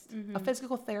therapist, a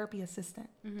physical therapy assistant.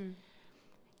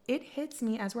 It hits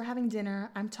me as we're having dinner.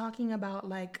 I'm talking about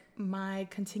like my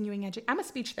continuing education. I'm a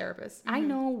speech therapist. I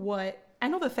know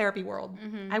the therapy world.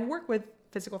 I work with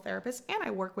physical therapists and I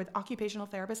work with occupational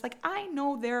therapists. Like I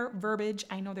know their verbiage.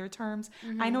 I know their terms.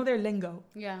 I know their lingo.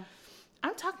 Yeah.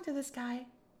 I'm talking to this guy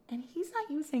and he's not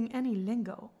using any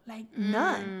lingo, like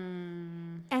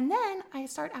none. And then I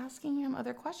start asking him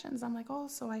other questions. I'm like, oh,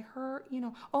 so I heard,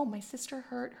 my sister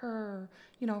hurt her,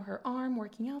 her arm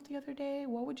working out the other day.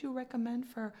 What would you recommend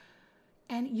for?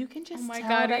 And you can just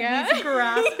tell that he's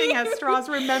grasping at straws.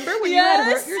 Remember when you had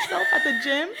hurt yourself at the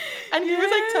gym? And he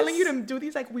was like telling you to do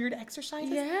these like weird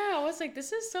exercises? Yeah, I was like,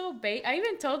 this is so I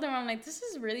even told him, I'm like, this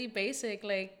is really basic.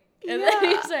 Like, and then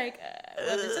he's like,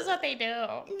 well, this is what they do.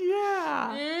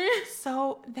 Yeah.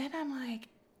 So then I'm like,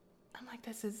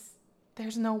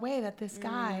 there's no way that this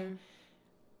guy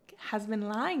has been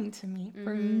lying to me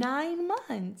for 9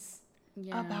 months.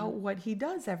 about what he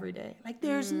does every day. Like,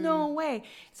 there's no way.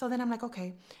 So then I'm like,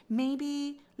 okay,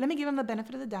 maybe let me give him the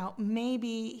benefit of the doubt.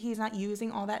 Maybe he's not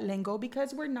using all that lingo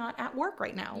because we're not at work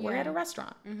right now. We're at a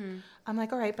restaurant. I'm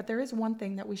like, all right, but there is one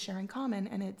thing that we share in common,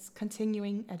 and it's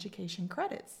continuing education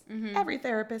credits. Every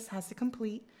therapist has to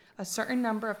complete a certain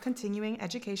number of continuing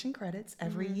education credits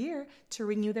every year to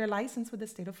renew their license with the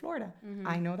state of Florida.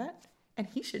 I know that, and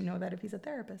he should know that if he's a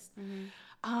therapist.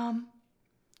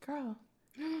 Girl,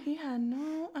 he had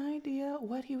no idea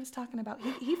what he was talking about.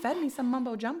 He fed me some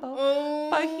mumbo jumbo,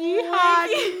 but he had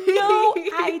no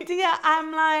idea.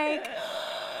 I'm like,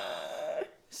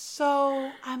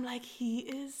 he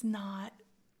is not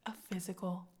a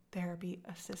physical therapy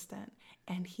assistant,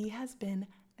 and he has been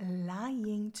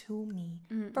lying to me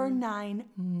for 9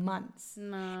 months.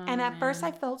 No, and at first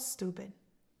I felt stupid.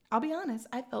 I'll be honest,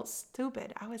 I felt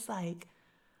stupid. I was like,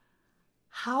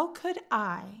 how could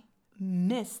I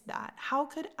miss that? How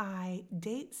could I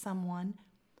date someone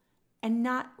and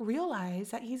not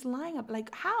realize that he's lying?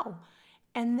 Like, how?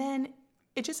 And then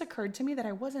it just occurred to me that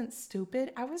I wasn't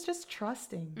stupid. I was just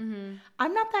trusting.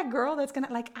 I'm not that girl that's gonna,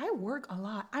 like, I work a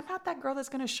lot. I'm not that girl that's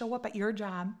gonna show up at your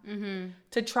job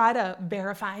to try to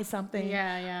verify something.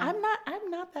 Yeah.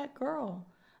 I'm not that girl.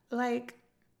 Like,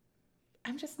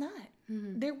 I'm just not.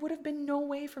 There would have been no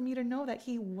way for me to know that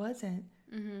he wasn't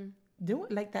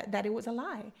doing like that it was a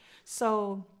lie.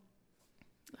 So,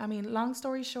 I mean, long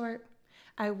story short,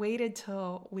 I waited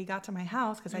till we got to my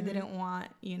house because I didn't want,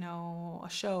 a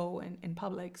show in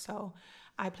public. So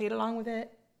I played along with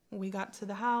it. We got to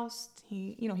the house.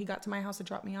 He got to my house to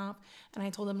drop me off. And I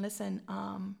told him, listen,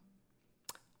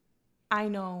 I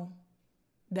know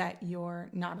that you're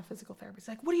not a physical therapist.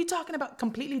 Like, what are you talking about?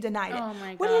 Completely denied it. Oh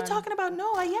my God. What are you talking about?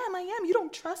 No, I am. You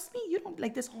don't trust me? You don't,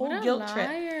 like, this whole guilt trip.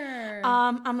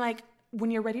 I'm like, when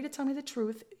you're ready to tell me the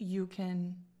truth, you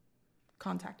can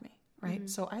contact me, right?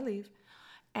 So I leave,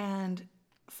 and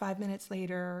 5 minutes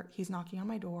later, he's knocking on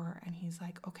my door, and he's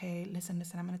like, okay, listen,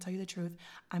 I'm going to tell you the truth.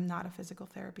 I'm not a physical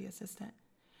therapy assistant.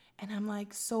 And I'm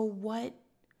like, so what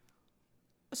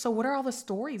are all the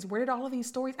stories? Where did all of these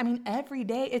stories? I mean, every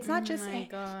day. It's not just,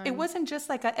 it wasn't just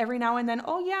like a every now and then,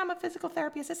 oh yeah, I'm a physical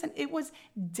therapy assistant. It was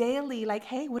daily, like,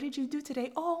 hey, what did you do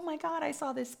today? Oh my God, I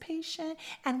saw this patient,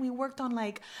 and we worked on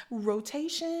like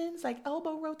rotations, like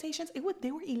elbow rotations.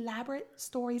 They were elaborate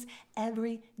stories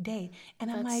every day.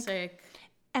 And I'm like, sick.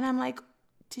 And I'm like,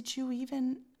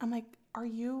 are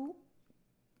you,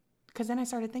 because then I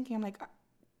started thinking, I'm like,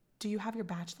 do you have your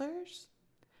bachelor's?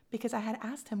 Because I had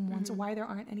asked him once why there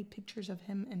aren't any pictures of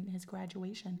him in his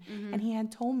graduation. And he had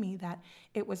told me that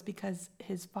it was because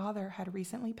his father had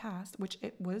recently passed, which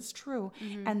it was true,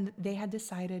 and they had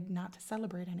decided not to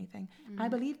celebrate anything. I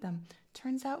believed them.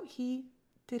 Turns out he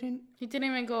didn't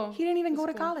even go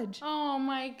to college. Oh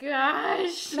my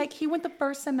gosh. Like, he went the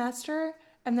first semester,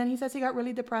 and then he says he got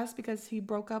really depressed because he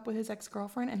broke up with his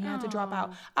ex-girlfriend and he had to drop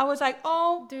out. I was like,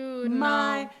 oh, dude,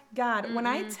 my God. When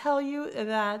I tell you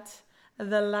that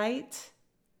the light,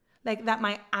 like, that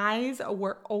my eyes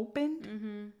were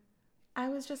opened, I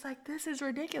was just like, this is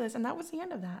ridiculous. And that was the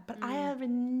end of that. But I have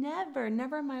never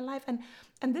in my life,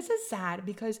 and this is sad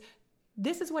because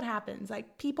this is what happens.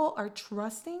 Like, people are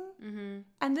trusting,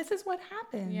 and this is what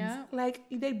happens. Yeah. Like,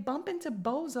 they bump into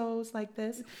bozos like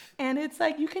this, and it's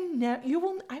like,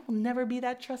 I will never be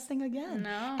that trusting again.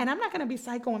 No. And I'm not going to be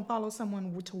psycho and follow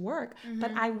someone to work, but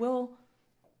I will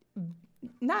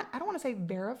I don't want to say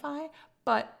verify,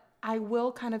 but I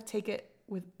will kind of take it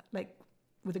with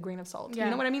a grain of salt. Yeah.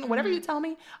 You know what I mean? Whatever you tell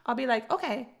me, I'll be like,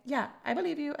 okay, yeah, I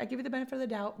believe you. I give you the benefit of the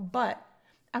doubt, but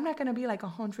I'm not going to be like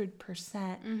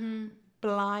 100%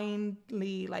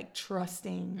 blindly like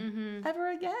trusting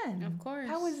ever again. Of course.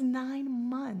 That was 9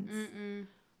 months.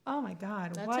 Oh my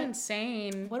God. That's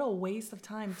insane. What a waste of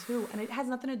time too. And it has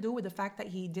nothing to do with the fact that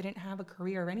he didn't have a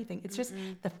career or anything. It's just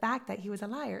the fact that he was a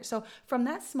liar. So from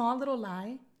that small little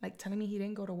lie, like telling me he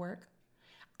didn't go to work,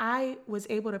 I was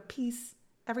able to piece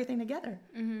everything together.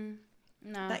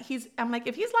 No. That I'm like,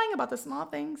 if he's lying about the small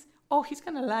things, he's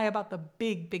going to lie about the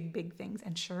big things.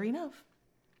 And sure enough,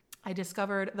 I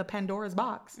discovered the Pandora's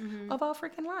box of all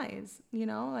freaking lies,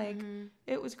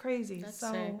 it was crazy. That's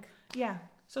sick. Yeah.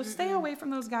 So stay away from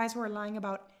those guys who are lying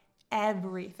about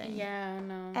everything. Yeah,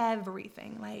 no.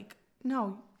 Everything. Like,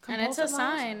 no. And it's a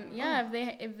sign. Yeah,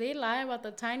 if they lie about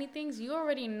the tiny things, you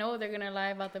already know they're going to lie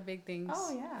about the big things.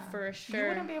 Oh, yeah. For sure. You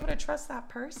wouldn't be able to trust that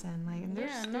person. Like,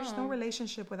 there's no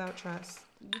relationship without trust.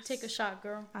 You take a shot,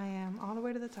 girl. I am. All the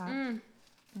way to the top.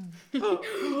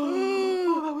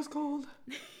 Oh, that was cold.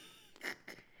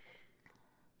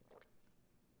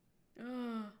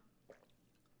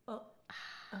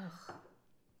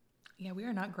 Yeah, Yeah, we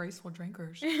are not graceful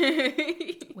drinkers.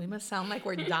 We must sound like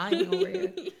we're dying over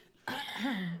here.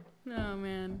 Oh,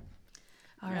 man.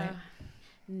 All right.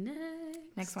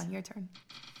 Next one, your turn.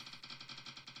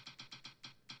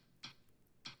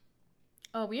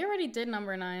 Oh, we already did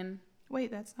number 9. Wait,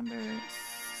 that's number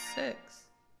 6.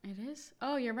 It is?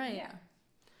 Oh, you're right. Yeah.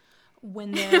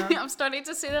 When they're... I'm starting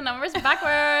to see the numbers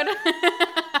backward.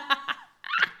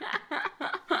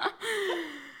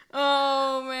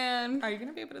 Oh, man. Are you going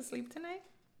to be able to sleep tonight?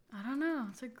 I don't know.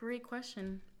 It's a great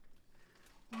question.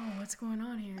 Oh, what's going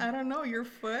on here? I don't know. Your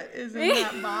foot is in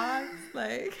that box.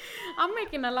 Like, I'm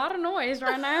making a lot of noise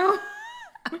right now.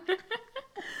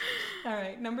 all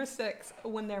right, number 6.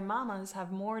 When their mamas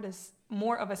have more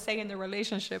of a say in the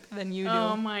relationship than you do.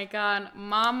 Oh my God,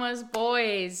 mama's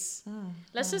boys.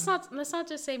 Let's not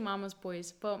just say mama's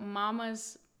boys, but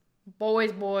mama's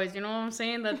boys. You know what I'm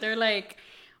saying? That they're like,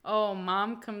 oh,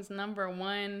 mom comes number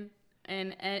 1,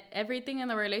 and everything in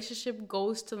the relationship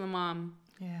goes to the mom.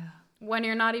 Yeah. When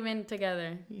you're not even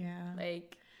together. Yeah.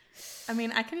 Like, I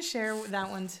mean, I can share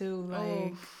that one too.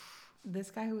 Like,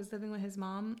 this guy who was living with his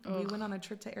mom, we went on a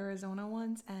trip to Arizona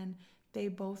once, and they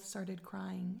both started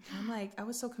crying. I'm like, I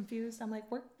was so confused. I'm like,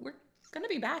 we're gonna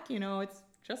be back, you know. It's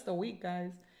just a week,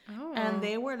 guys. oh. And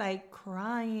they were like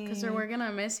crying Because we're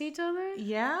gonna miss each other?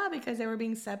 Yeah, because they were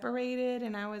being separated,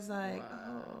 and I was like,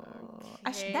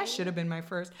 that should have been my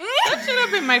first. That should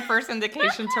have been my first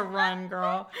indication to run,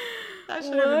 girl. That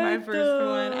should have been my first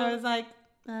one. I was like,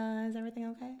 is everything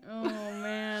okay? Oh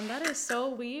man, that is so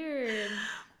weird.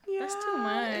 Yeah, That's too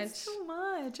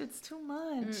much. It's too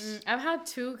much. I've had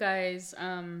 2 guys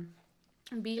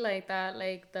be like that,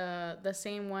 like the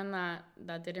same one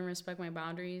that didn't respect my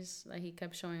boundaries, like he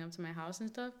kept showing up to my house and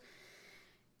stuff.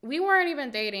 We weren't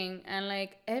even dating, and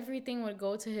like everything would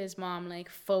go to his mom, like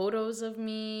photos of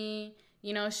me,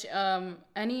 you know,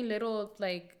 any little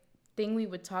like thing we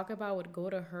would talk about would go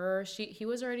to her. He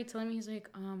was already telling me, he's like,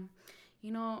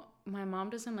 you know, my mom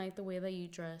doesn't like the way that you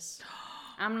dress.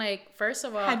 I'm like, first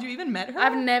of all, had you even met her?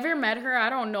 I've never met her. I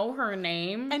don't know her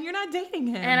name. And you're not dating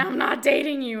him. And I'm not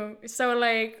dating you. So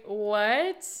like,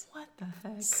 what? What the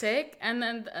heck? Sick. And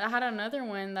then I had another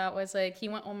one that was like, he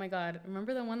went, oh my God.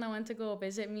 Remember the one that went to go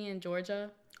visit me in Georgia?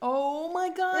 Oh my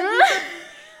God.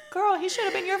 Girl, he should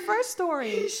have been your first story.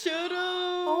 He should have.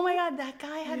 Oh my God, that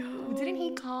guy didn't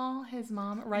he call his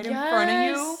mom right in front of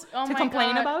you to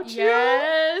complain about you?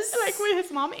 Yes. Like with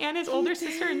his mom and his older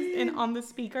sister on the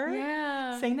speaker?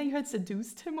 Yeah. Saying that you had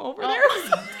seduced him over there.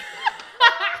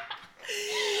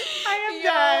 I am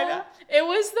dead. It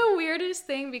was the weirdest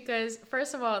thing because,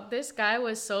 first of all, this guy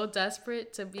was so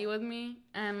desperate to be with me.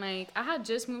 And, like, I had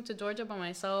just moved to Georgia by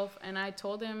myself. And I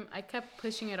told him, I kept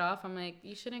pushing it off. I'm like,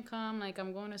 you shouldn't come. Like,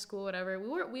 I'm going to school, whatever.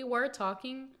 We were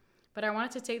talking, but I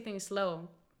wanted to take things slow.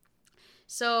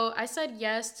 So I said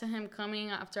yes to him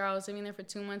coming after I was living there for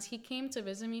 2 months. He came to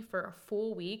visit me for a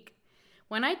full week.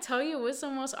 When I tell you it was the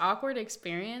most awkward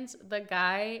experience, the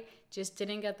guy just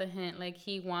didn't get the hint. Like,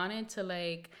 he wanted to,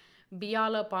 like, be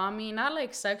all up on me, not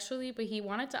like sexually, but he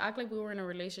wanted to act like we were in a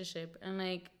relationship, and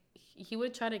like he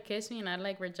would try to kiss me and I'd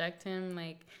like reject him.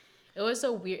 Like, it was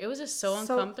so weird. It was just so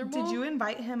uncomfortable. Did you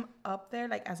invite him up there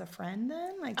like as a friend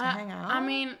then, like to hang out? I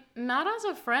mean, not as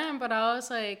a friend, but I was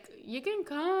like, you can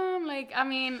come. Like, I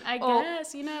mean, I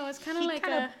guess, you know, it's kind of like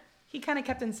he kind of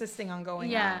kept insisting on going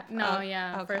yeah, out.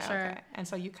 Okay, for sure. Okay. And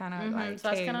so you kind of like so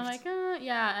I was kind of like,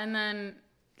 yeah. And then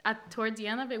towards the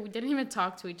end of it, we didn't even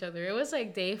talk to each other. It was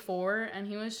like day 4, and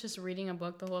he was just reading a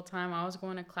book the whole time. I was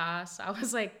going to class. I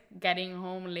was like getting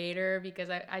home later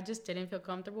because I just didn't feel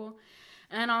comfortable.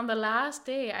 And on the last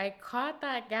day, I caught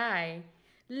that guy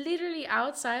literally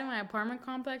outside my apartment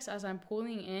complex as I'm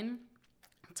pulling in,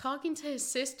 talking to his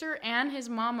sister and his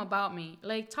mom about me.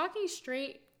 Like, talking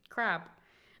straight crap.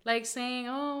 Like, saying,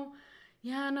 oh,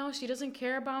 yeah, no, she doesn't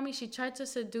care about me. She tried to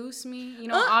seduce me. You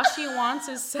know, all she wants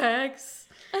is sex.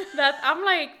 That I'm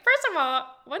like, first of all,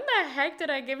 when the heck did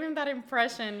I give him that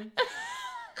impression?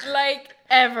 Like,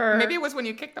 ever. Maybe it was when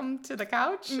you kicked him to the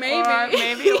couch. Maybe. Or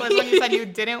maybe it was when you said you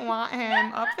didn't want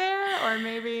him up there. Or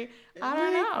maybe, I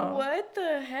don't know. What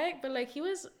the heck? But like, it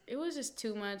was just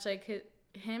too much. Like,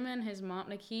 him and his mom,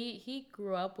 like he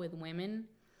grew up with women.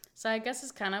 So I guess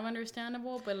it's kind of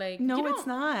understandable, but like, no, it's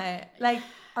not. Like,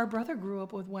 our brother grew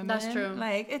up with women. That's true.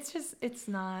 Like, it's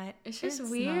not. It's just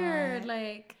weird.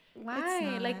 Like,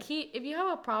 why? Like, if you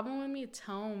have a problem with me,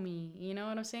 tell me. You know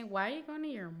what I'm saying? Why are you going to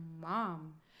your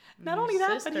mom? Not only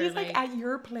that, but he's like at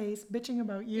your place bitching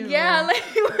about you. Yeah,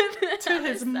 like to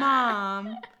his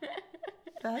mom.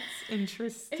 That's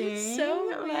interesting. It's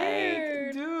so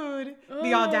weird. Like, dude,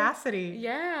 the audacity.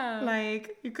 Yeah.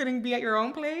 Like, you couldn't be at your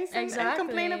own place and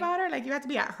complain Exactly. about her. Like, you had to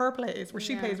be at her place where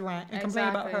she Yeah. pays rent and complain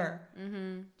about Exactly. her.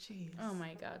 Mm-hmm. Jeez. Oh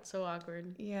my God, so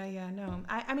awkward. Yeah, no.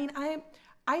 I mean,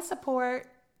 I support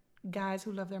guys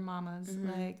who love their mamas.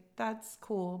 Like, that's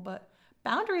cool, but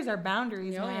boundaries are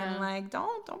boundaries, Oh, man. yeah. Like,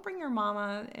 don't bring your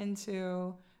mama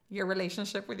into your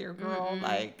relationship with your girl.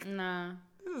 Like, Nah.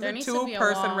 this There is needs a to be a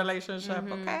two-person wall. relationship,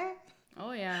 okay?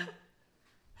 Oh yeah.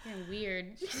 Getting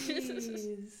weird.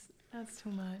 Jeez, that's too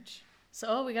much.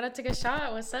 So we gotta take a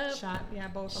shot. What's up? Shot, yeah,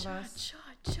 both of us. Shot.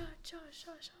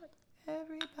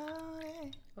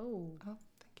 Everybody. Oh. Oh,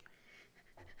 thank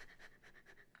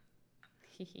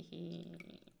you.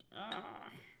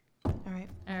 All right.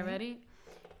 All right, ready?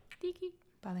 Tiki.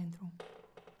 Pa dentro.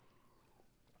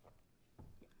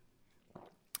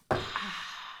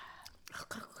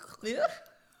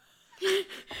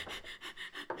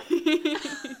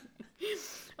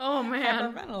 Oh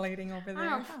man. Hyperventilating over there.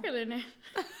 I'm feeling it.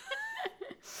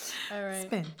 All right.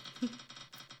 Spin.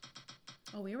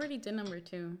 Oh, we already did number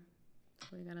 2.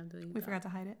 So we gotta delete We that. forgot to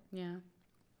hide it. Yeah.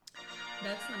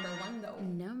 That's number 1 though.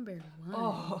 Number 1.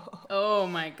 Oh. Oh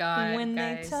my God. When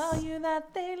guys. they tell you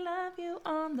that they love you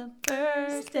on the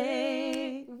first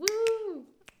day. Woo.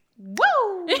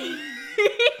 Woo!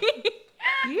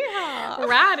 Yeah.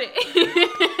 Ride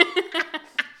it.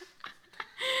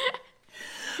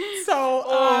 So,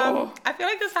 Oh. I feel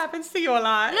like this happens to you a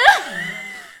lot.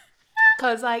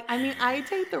 Cause like, I mean, I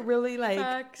take the really like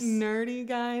Facts. nerdy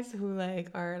guys who like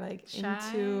are like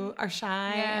are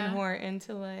shy Yeah. and who are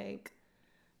into like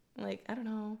I don't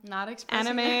know, Not expressing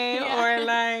anime it. or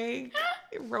like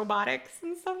robotics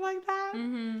and stuff like that.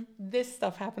 Mm-hmm. This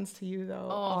stuff happens to you though,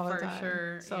 Oh, all the for time.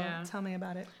 sure, So yeah. tell me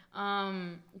about it.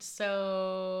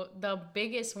 So the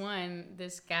biggest one,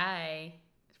 this guy,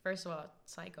 first of all,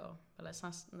 psycho, but let's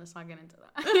not get into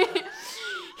that.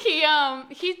 He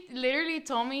literally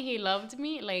told me he loved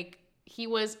me, like he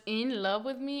was in love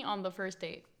with me on the first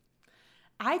date.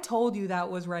 I told you that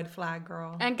was red flag,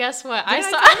 girl. And guess what? Did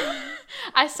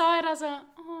I saw it as a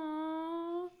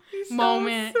aww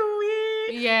moment. So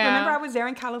sweet. Yeah. Remember I was there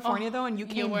in California though, and you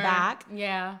came back.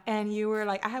 Yeah. And you were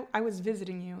like, I was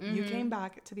visiting you. You Mm-hmm. came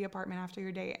back to the apartment after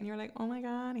your date, and you're like, oh my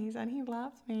God, he said he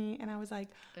loves me. And I was like,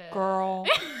 girl,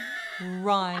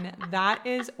 run. That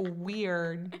is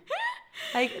weird.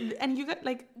 Like, and you got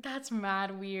like, That's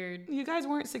mad weird. you guys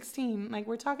weren't 16. Like,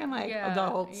 we're talking like Yeah,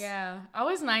 adults. Yeah, I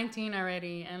was 19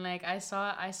 already, and like I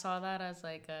saw that as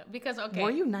like because okay, Were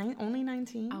you only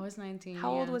 19? I was 19. How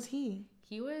old yeah. was he?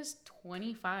 He was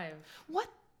 25. What?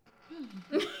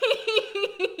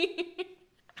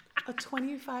 A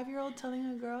 25-year-old telling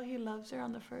a girl he loves her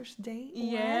on the first date? What?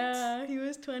 Yeah, he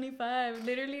was 25.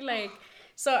 Literally, like,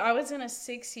 so I was in a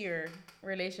 6-year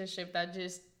relationship that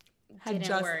just didn't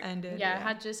work. ended. Yeah, it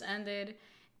had just ended.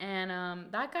 And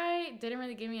that guy didn't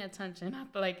really give me attention.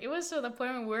 Like, it was to the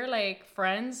point where we were like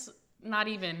friends, not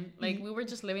even. Like, we were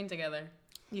just living together.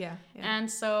 Yeah.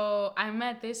 And so I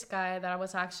met this guy that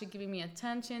was actually giving me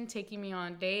attention, taking me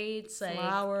on dates, like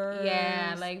Flowers,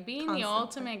 yeah, like being the constant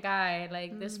ultimate guy,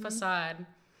 like this facade.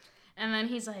 And then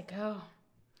he's like, "Oh,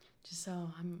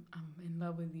 Giselle, I'm in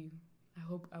love with you.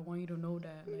 I want you to know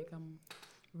that. Like I'm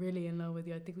really in love with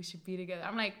you. I think we should be together."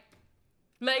 I'm like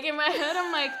in my head,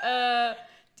 I'm like,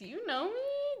 do you know me?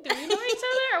 Do we know each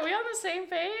other? Are we on the same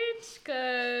page?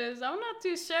 Because I'm not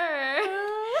too sure.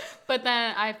 But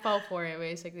then I fell for it,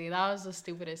 basically. That was the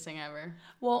stupidest thing ever.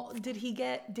 Well, did he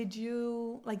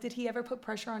ever put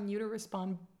pressure on you to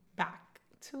respond back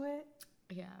to it?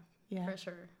 Yeah, for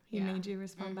sure. He made you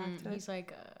respond back to it? He's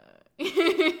like,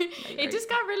 it just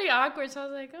got really awkward. So I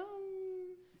was like,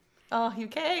 Oh, you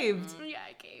caved. yeah,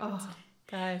 I caved. Oh,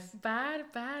 guys. Bad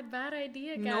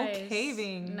idea, guys. No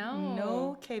caving. No.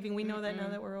 No caving. We know that now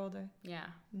that we're older. Yeah,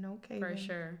 No caving. for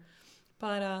sure.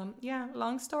 But yeah,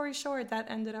 long story short, that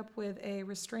ended up with a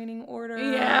restraining order.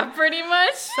 Yeah, pretty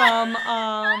much. Some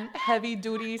heavy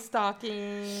duty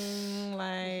stalking,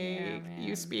 like man.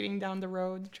 you speeding down the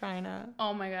road trying to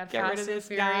Oh my God, get rid of Fast and this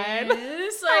guy.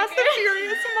 Furious. Fast and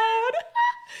Furious mode.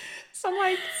 Some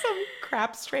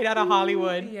crap straight out of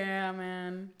Hollywood. Yeah,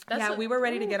 man. We were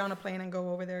ready to get on a plane and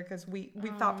go over there because we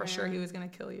thought for sure man. he was gonna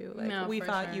kill you. Like No, we for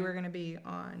thought sure. you were gonna be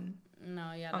on.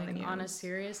 No, yeah, on the like on a news.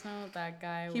 serious note, that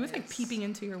guy He was like peeping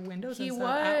into your windows He and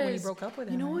stuff when you was. broke up with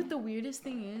him. You know right? what the weirdest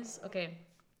thing is? Okay,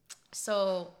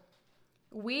 so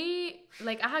I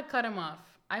had cut him off.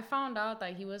 I found out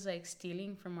that he was like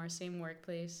stealing from our same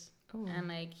workplace, Ooh. and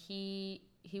like he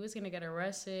he was gonna get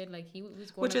arrested. Like he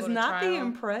was going Which to is go to not trial. the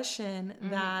impression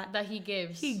that he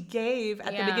gives. he gave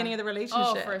at the beginning of the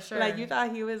relationship. Oh, for sure. Like you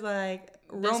thought he was like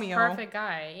Romeo. This perfect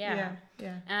guy. Yeah.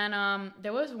 Yeah. And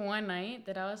there was one night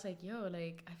that I was like, yo,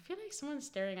 like I feel like someone's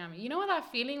staring at me. You know what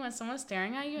that feeling when someone's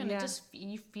staring at you and it just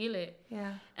you feel it.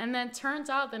 Yeah. And then turns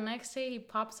out the next day he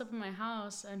pops up in my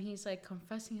house and he's like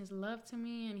confessing his love to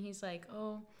me and he's like,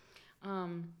 oh,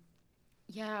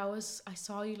 yeah, I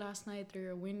saw you last night through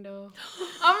your window.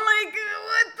 I'm like,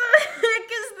 what the heck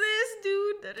is this,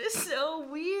 dude? That is so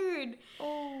weird.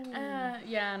 Oh.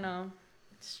 Yeah, no.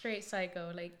 Straight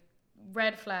psycho. Like,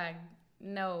 red flag.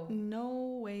 No.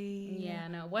 No way. Yeah,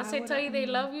 no. Once they tell you they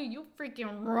love you, you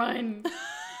freaking run.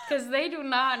 Because they do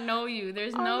not know you.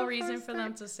 There's no reason for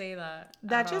them to say that.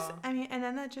 That just, I mean, and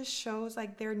then that just shows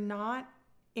like they're not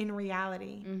in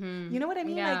reality. You know what I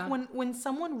mean? Yeah. Like when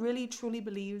someone really truly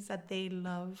believes that they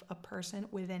love a person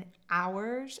within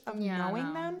hours of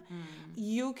knowing them,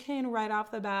 you can right off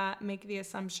the bat make the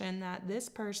assumption that this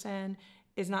person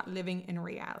is not living in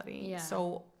reality. Yeah.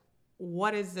 So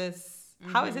what is this?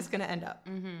 How is this going to end up?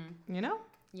 You know?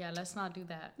 Yeah, let's not do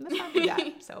that. Let's not do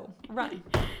that. So run.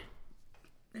 All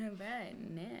right,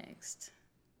 next.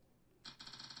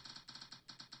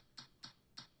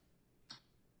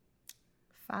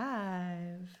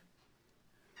 Five.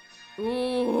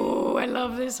 Ooh, I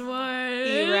love this one.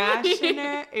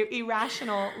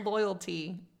 Irrational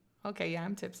loyalty. Okay, yeah,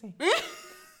 I'm tipsy.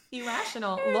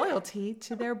 Irrational loyalty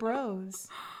to their bros.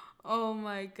 Oh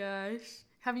my gosh.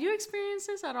 Have you experienced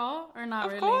this at all or not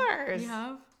really? Of course. You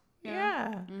have?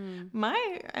 Yeah.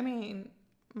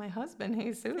 My husband,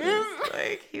 Jesus,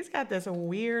 like he's got this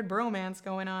weird bromance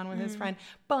going on with his friend,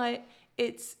 but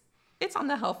it's on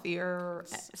the healthier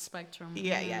spectrum.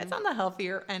 Yeah, it's on the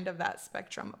healthier end of that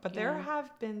spectrum. But there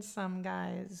have been some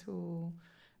guys who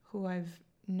I've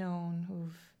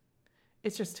known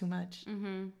it's just too much.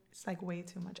 It's like way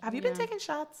too much. Have you been taking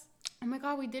shots? Oh my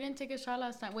God, we didn't take a shot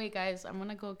last night. Wait, guys, I'm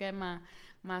gonna go get my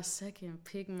second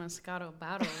pig Moscato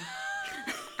bottle.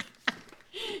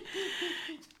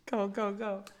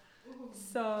 Go.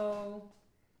 So,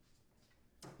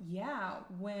 yeah,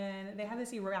 when they have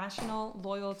this irrational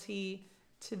loyalty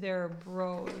to their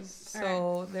bros,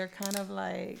 so they're kind of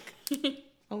like,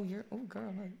 oh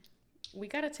girl, like, we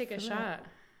gotta take a shot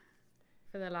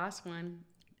for the last one.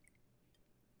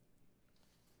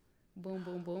 Boom,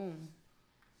 boom, boom.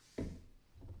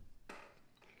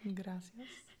 Gracias.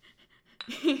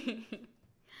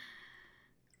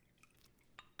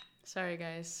 Sorry,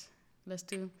 guys. Let's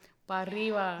do pa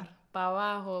arriba, pa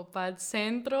abajo, pa el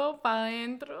centro, pa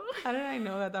adentro. How did I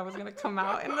know that was gonna come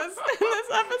out in this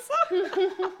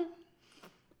episode?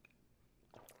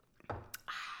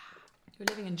 You're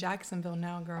living in Jacksonville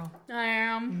now, girl. I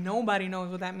am. Nobody knows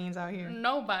what that means out here.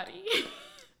 Nobody.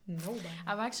 Nobody.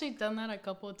 I've actually done that a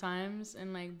couple of times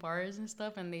in like bars and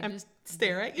stuff, and they just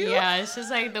stare at you. Yeah, it's just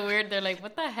like the weird. They're like,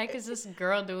 "What the heck is this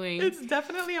girl doing?" It's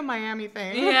definitely a Miami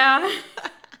thing. Yeah.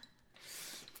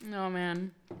 No,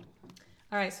 man.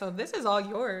 All right, so this is all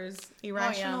yours.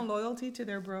 Irrational loyalty to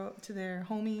their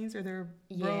homies or their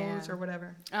bros or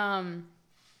whatever.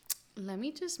 Let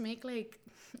me just make like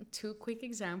 2 quick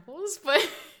examples. But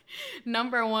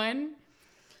number 1,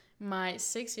 my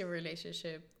 6-year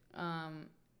relationship.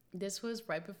 This was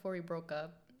right before we broke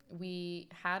up. We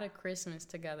had a Christmas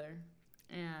together,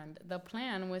 and the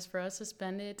plan was for us to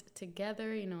spend it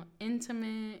together,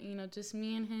 intimate, just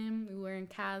me and him. We were in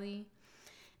Cali.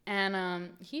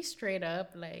 And he straight up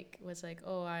like was like,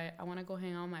 oh, I want to go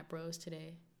hang out with my bros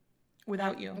today.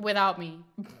 Without you. Without me.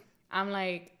 I'm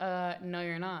like, no,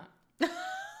 you're not.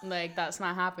 Like, that's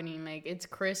not happening. Like, it's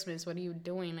Christmas. What are you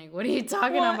doing? Like, what are you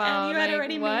talking about? And you had like,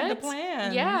 already made the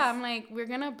plans. Yeah, I'm like, we're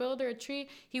going to build our tree.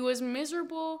 He was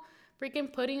miserable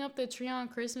freaking putting up the tree on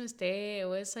Christmas Day. It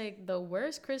was, like, the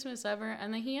worst Christmas ever.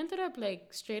 And then he ended up,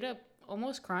 like, straight up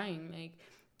almost crying. Like,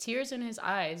 tears in his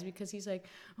eyes because he's like,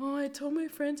 oh, I told my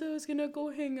friends I was going to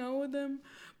go hang out with them.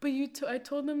 But I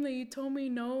told them that you told me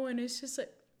no. And it's just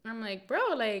like, I'm like, bro,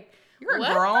 like, you're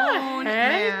a grown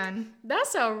man.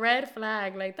 That's a red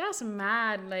flag. Like, that's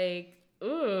mad. Like,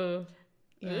 ooh,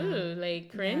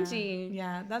 like cringy.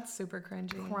 Yeah, that's super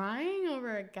cringy. Crying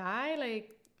over a guy, like,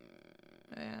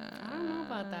 I don't know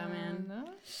about that, man. No?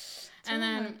 And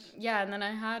then, and then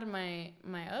I had my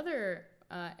other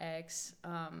ex.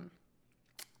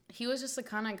 He was just the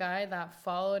kind of guy that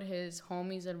followed his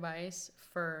homie's advice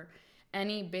for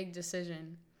any big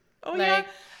decision. Oh, like, yeah.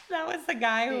 That was the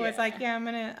guy who was like, yeah, I'm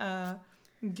going to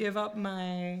give up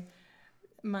my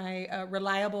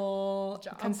reliable,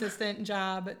 Job. consistent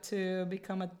job to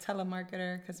become a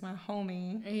telemarketer because my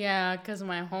homie. Yeah, because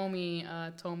my homie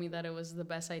told me that it was the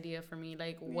best idea for me.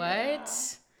 Like, what? Yeah.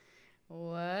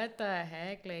 What the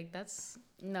heck? Like, that's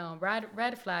no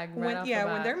red flag. Right off the When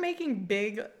bat. they're making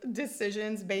big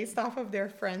decisions based off of their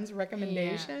friends'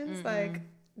 recommendations, like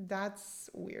that's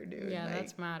weird, dude. Yeah, like,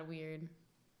 that's mad weird.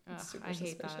 Ugh, super I hate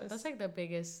suspicious. that. That's like the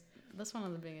biggest. That's one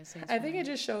of the biggest things. I for think me. it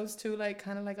just shows too, like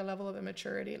kind of like a level of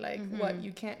immaturity. Like what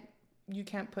you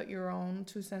can't put your own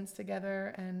 2 cents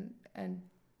together and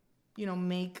you know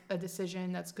make a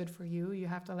decision that's good for you. You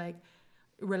have to like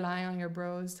rely on your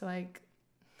bros to like.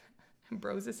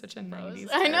 Bros is such a 90s.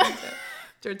 I know.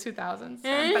 Or 2000s. But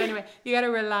anyway, you got to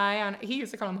rely on. He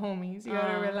used to call them homies. You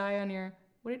got to rely on your.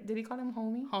 What did he call him?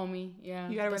 Homie. Homie, yeah.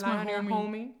 You got to rely on your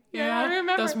homie. Yeah, I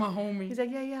remember. That's my homie. He's like,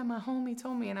 yeah, my homie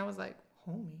told me, and I was like,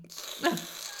 homie.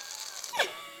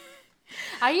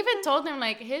 I even told him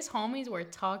like his homies were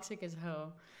toxic as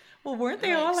hell. Well, weren't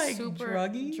they Like, all like super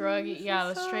druggy? Druggy,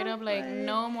 yeah, straight up like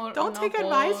no more. Don't no take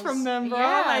advice goals. from them, bro.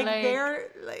 Yeah, like they're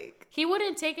like. He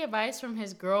wouldn't take advice from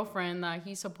his girlfriend that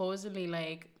he supposedly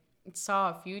like saw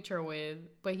a future with,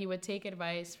 but he would take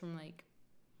advice from like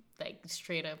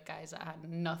straight up guys that had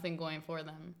nothing going for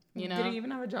them. You know? Did he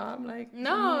even have a job? Like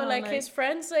no, you know, like his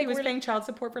friends like he was were, paying child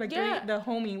support for like Yeah. three. The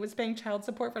homie was paying child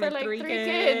support for like three three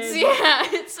kids. Yeah,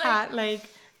 it's like Had, like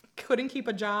couldn't keep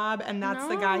a job, and that's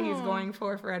the guy he's No. going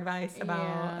for advice about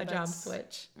Yeah, a job that's-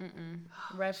 switch.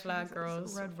 red flag Jesus,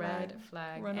 girls, red red flag.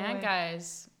 flag. Run And away.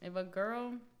 guys, if a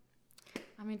girl,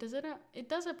 I mean, it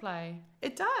does apply.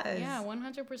 It does. Yeah,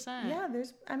 100%. Yeah,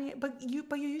 but you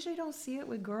usually don't see it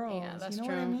with girls. Yeah, that's you know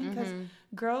true. what I mean? Because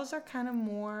girls are kind of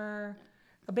more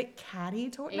a bit catty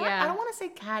toward. Yeah. I don't want to say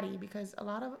catty because a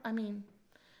lot of,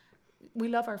 we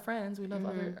love our friends, we love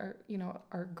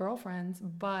our girlfriends,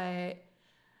 but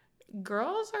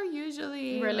girls are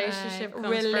usually Relationship like,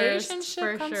 comes first, relationship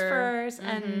for comes sure. first,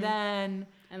 and then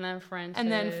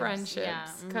friendships. Yeah.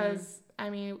 because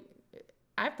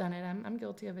I've done it. I'm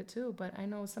guilty of it too. But I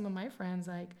know some of my friends,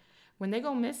 like when they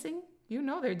go missing, you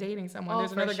know they're dating someone. Oh,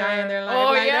 There's for another guy in sure. their life.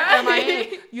 Oh, like, yeah.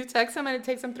 MIA. You text them and it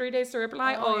takes them 3 days to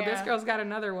reply. Oh, This yeah. girl's got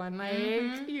another one.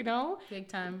 Like, you know? Big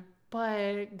time.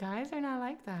 But guys are not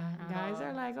like that. Guys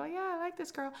are like, oh yeah, I like this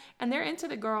girl. And they're into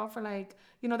the girl for like,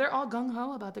 they're all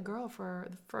gung-ho about the girl for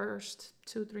the first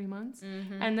 2-3 months.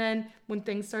 And then when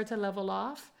things start to level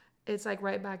off, it's like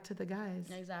right back to the guys.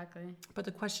 Exactly. But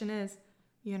the question is,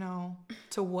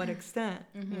 to what extent,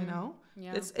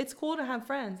 Yeah. It's cool to have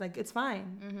friends. Like, it's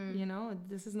fine.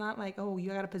 This is not like, oh, you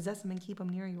got to possess them and keep them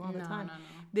near you all the time. No.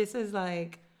 This is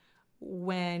like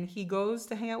when he goes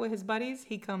to hang out with his buddies,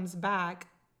 he comes back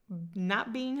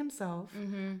not being himself,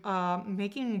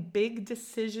 making big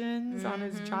decisions on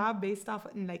his job based off,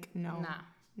 like, no.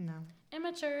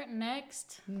 Immature.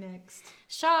 Next.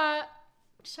 Shot.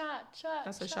 Shot.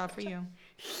 That's a shot for you.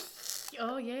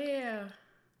 Oh, yeah.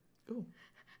 Ooh.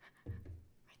 Right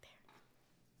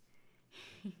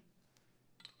there.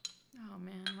 Oh,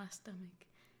 man, my stomach.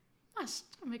 My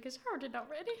stomach is hurting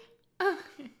already.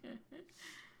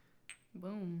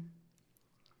 Boom.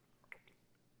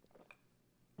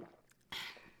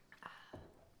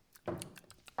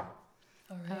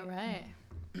 All right.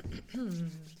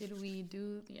 Did we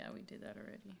do? Yeah, we did that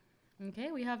already.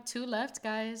 Okay, we have 2 left,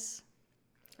 guys.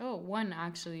 Oh, 1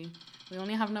 actually. We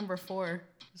only have number 4.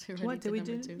 So we already What did we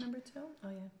number do? 2. Number 2? Oh,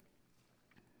 yeah.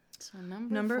 So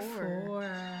number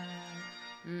 4.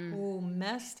 Ooh,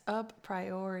 messed up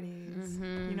priorities.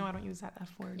 You know I don't use that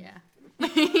F word. Yeah.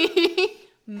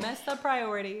 Messed up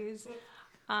priorities.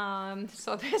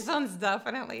 So this one's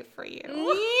definitely for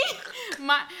you.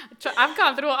 I've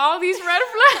gone through all these red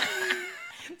flags.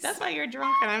 That's why you're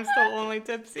drunk and I'm still only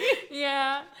tipsy.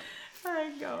 Yeah.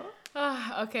 I go.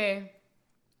 Okay.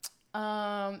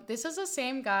 This is the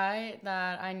same guy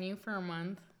that I knew for a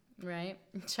month, right?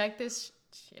 Check this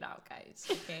shit out, guys.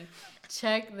 Okay.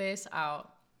 Check this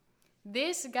out.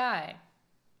 This guy,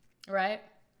 right,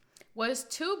 was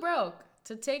too broke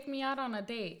to take me out on a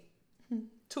date.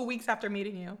 2 weeks after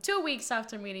meeting you. 2 weeks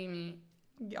after meeting me.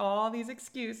 All these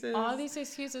excuses.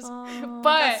 But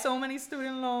got so many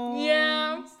student loans.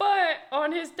 yeah, but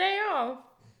on his day off,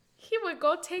 he would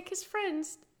go take his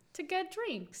friends to get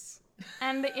drinks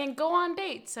and go on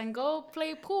dates and go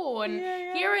play pool. And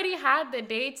he already had the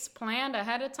dates planned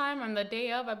ahead of time. And the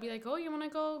day of, I'd be like, oh, you want to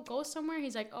go somewhere?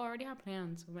 He's like, oh, I already have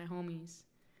plans with my homies.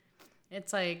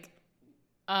 It's like,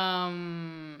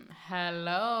 hello.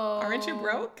 Aren't you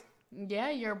broke? Yeah,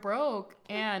 you're broke.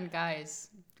 And guys,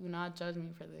 do not judge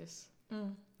me for this. But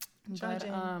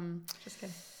Just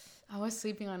kidding. I was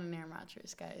sleeping on an air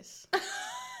mattress, guys.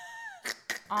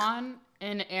 on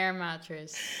an air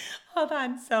mattress. Hold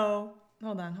on. So,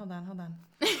 hold on.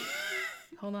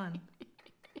 Hold on.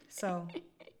 So,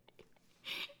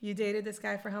 you dated this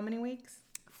guy for how many weeks?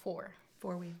 4.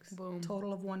 4 weeks. Boom.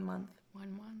 Total of 1 month.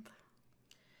 1 month.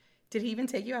 Did he even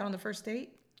take you out on the first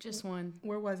date? Just one.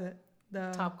 Where was it?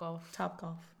 The Topgolf. Topgolf.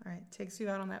 All right. Takes you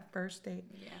out on that first date.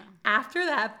 Yeah. After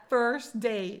that first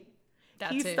date,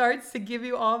 he starts to give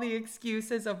you all the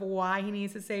excuses of why he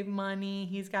needs to save money.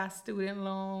 He's got student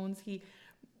loans.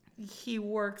 He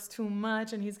works too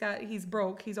much and he's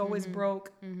broke. He's always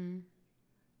broke. Mm-hmm.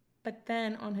 But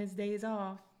then on his days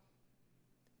off,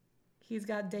 he's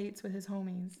got dates with his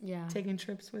homies. Yeah. Taking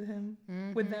trips with him,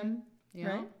 with them. Yeah.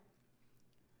 Right?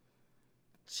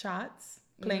 Shots.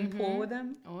 Playing pool with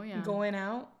them. Oh, yeah. Going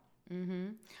out. Mm-hmm.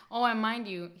 Oh, and mind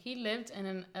you, he lived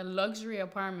in a luxury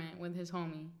apartment with his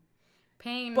homie.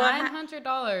 Paying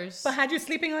 $900. But had you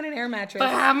sleeping on an air mattress. But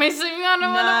had me sleeping on a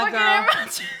motherfucking air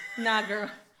mattress. Nah,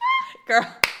 girl. Girl,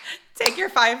 take your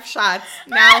 5 shots.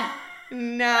 Now.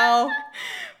 No.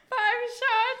 5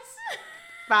 shots.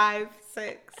 5,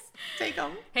 6. Take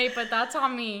them. Hey, but that's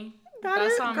on me.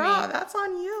 That's on me. That's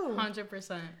on you.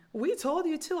 100%. We told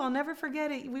you too. I'll never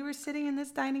forget it. We were sitting in this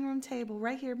dining room table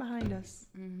right here behind us.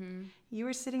 Mm-hmm. You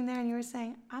were sitting there and you were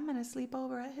saying, I'm going to sleep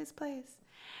over at his place.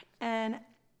 And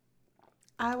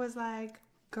I was like,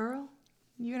 girl,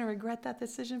 you're going to regret that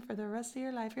decision for the rest of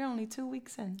your life. You're only 2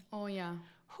 weeks in. Oh, yeah.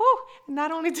 Whew.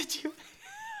 Not only did you...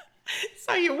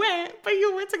 So you went, but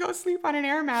you went to go sleep on an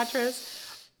air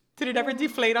mattress. Did it ever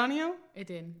deflate on you? It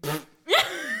did.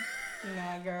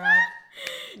 Nah, girl.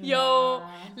 Yo,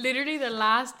 literally the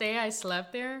last day I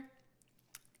slept there,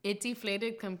 it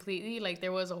deflated completely. Like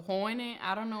there was a hole in it.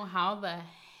 I don't know how the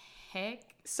heck.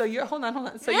 So you're hold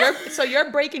on. So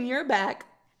you're breaking your back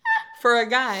for a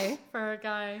guy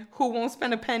who won't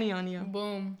spend a penny on you.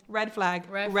 Boom. Red flag.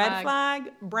 Red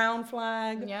flag. Brown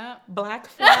flag. Yeah. Black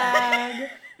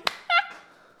flag.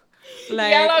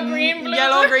 Like yellow, green, blue.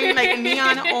 Yellow, green, like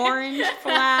neon orange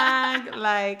flag,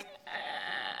 like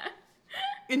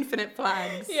infinite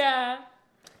flags. Yeah.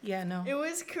 Yeah, no. It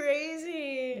was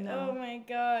crazy. No. Oh my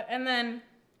God. And then,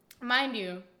 mind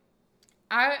you,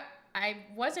 I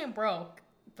wasn't broke,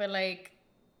 but like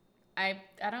I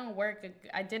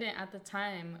didn't at the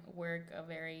time work a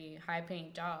very high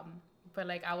paying job, but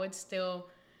like I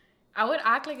would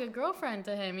act like a girlfriend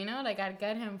to him, you know? Like, I'd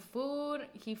get him food.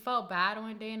 He felt bad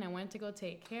one day, and I went to go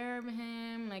take care of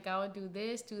him. Like, I would do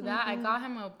this, do that. I got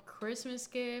him a Christmas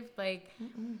gift. Like,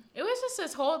 it was just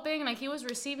this whole thing. Like, he was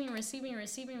receiving,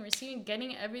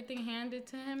 getting everything handed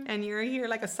to him. And you're here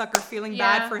like a sucker feeling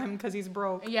bad for him because he's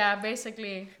broke. Yeah,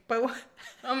 basically. But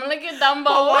I'm like a Dumbo.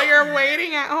 But while you're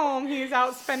waiting at home, he's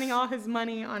out spending all his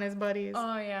money on his buddies.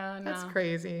 Oh, yeah, no. That's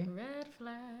crazy. Red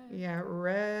flag. Yeah,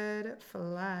 red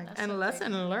flag. And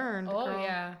lesson learned. Oh, girl.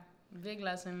 Yeah. Big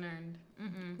lesson learned.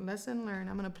 Mm-mm. Lesson learned.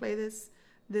 I'm going to play this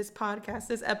podcast,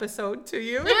 this episode to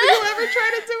you if you ever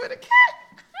try to do it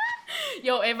again.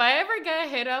 Yo, if I ever get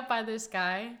hit up by this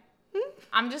guy,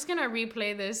 I'm just going to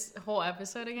replay this whole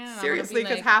episode again. Seriously,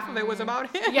 because half of it was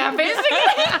about him. Yeah, basically.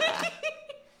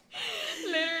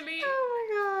 Literally. Oh,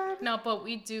 my God. No, but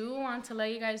we do want to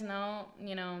let you guys know,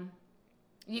 you know,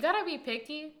 you got to be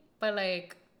picky, but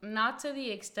like, not to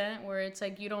the extent where it's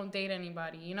like you don't date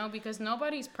anybody, you know, because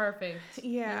nobody's perfect. Yeah.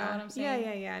 You know what I'm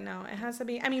saying? Yeah. No, it has to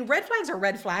be. I mean, red flags are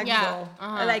red flags, though.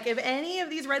 Uh-huh. Like, if any of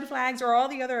these red flags or all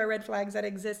the other red flags that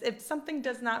exist, if something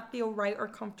does not feel right or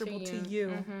comfortable to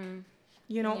you,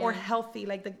 you know, or healthy,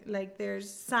 like there's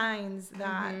signs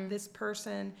that this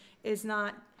person is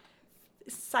not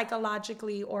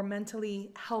psychologically or mentally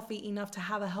healthy enough to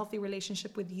have a healthy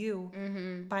relationship with you,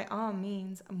 by all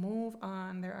means move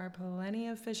on. There are plenty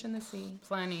of fish in the sea.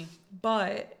 Plenty.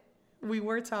 But we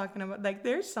were talking about like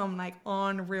there's some like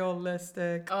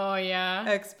unrealistic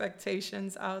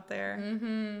expectations out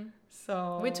there.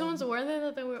 So which ones were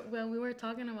there that we were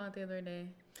talking about the other day?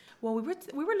 Well, we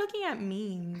were looking at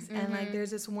memes and like there's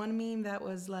this one meme that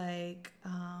was like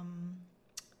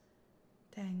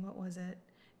what was it?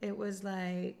 It was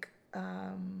like,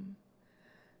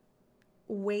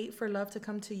 wait for love to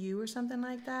come to you or something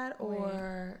like that.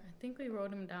 Or I think we wrote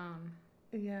them down.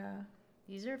 Yeah.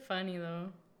 These are funny,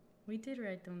 though. We did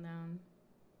write them down.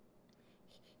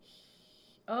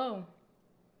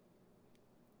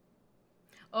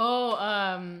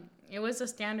 It was a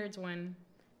standards one.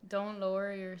 Don't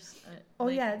lower your...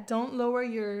 don't lower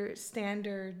your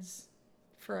standards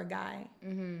for a guy.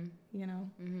 You know?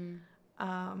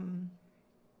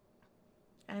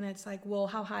 And it's like, well,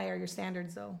 how high are your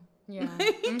standards, though? Yeah.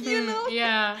 You know?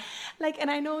 Yeah. Like,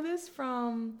 and I know this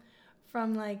from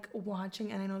from like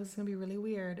watching, and I know this is gonna be really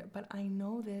weird, but I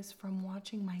know this from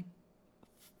watching my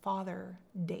father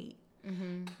date.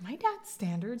 My dad's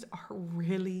standards are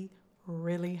really,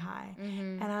 really high.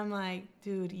 And I'm like,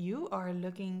 dude, you are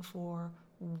looking for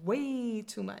way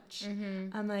too much.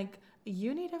 I'm like,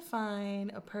 you need to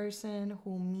find a person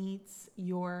who meets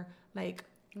your like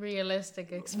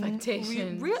realistic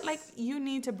expectations. Like you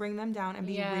need to bring them down and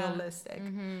be realistic.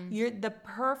 The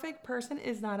perfect person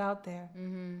is not out there.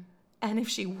 And if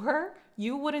she were,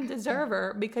 you wouldn't deserve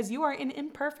her because you are an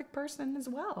imperfect person as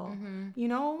well. You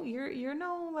know, you're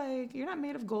no like you're not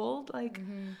made of gold. Like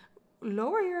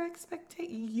lower your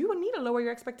expectations. You need to lower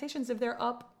your expectations if they're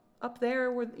up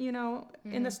there with, you know,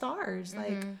 in the stars.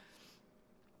 Like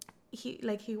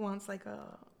he wants like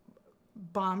a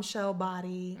bombshell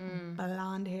body,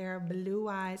 blonde hair, blue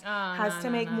eyes, has to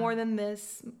make more than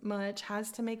this much, has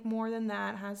to make more than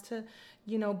that, has to,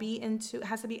 you know,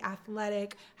 has to be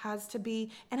athletic, has to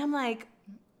be, and I'm like,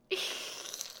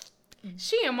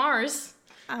 she and Mars.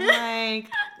 I'm like,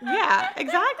 yeah,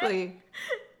 exactly.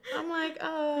 I'm like,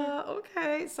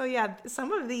 okay. So yeah,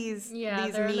 some of these they're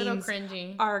memes a little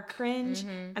cringy. Are cringe,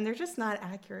 and they're just not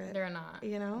accurate. They're not,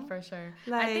 you know, for sure.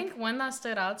 Like, I think one that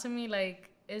stood out to me, like,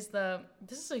 this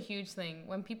is a huge thing.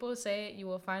 When people say you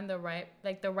will find the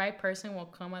right person will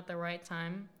come at the right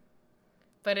time.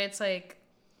 But it's like,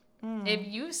 if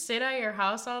you sit at your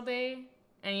house all day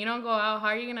and you don't go out, how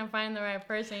are you going to find the right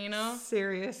person, you know?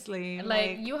 Seriously.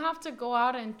 Like, you have to go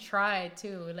out and try,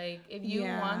 too. Like, if you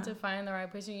want to find the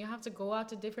right person, you have to go out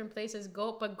to different places.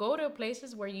 Go to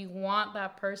places where you want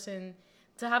that person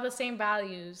to have the same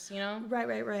values, you know?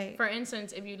 Right. For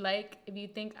instance, if you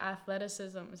think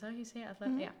athleticism, is that how you say it?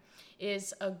 Yeah.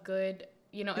 Is a good,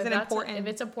 you know, if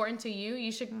it's important to you,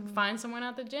 you should find someone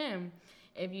at the gym.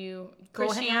 If you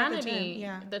Christianity,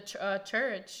 the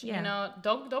church, you know,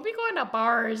 don't be going to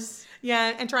bars.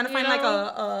 Yeah, and trying to find like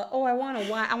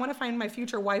I want to find my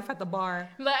future wife at the bar.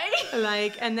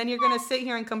 Like, and then you're gonna sit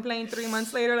here and complain 3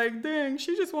 months later, like, dang,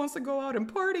 she just wants to go out and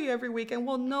party every weekend.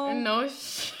 Well, no.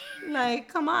 Like,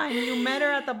 come on, you met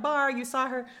her at the bar, you saw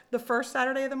her the first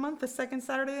Saturday of the month, the second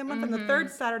Saturday of the month, and the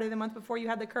third Saturday of the month before you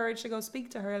had the courage to go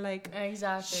speak to her. Like,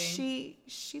 exactly,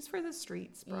 she's for the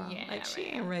streets, bro. Yeah, like, she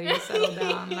ain't ready to settle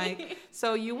down. Like,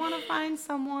 so you want to find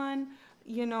someone,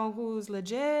 you know, who's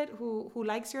legit, who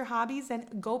likes your hobbies,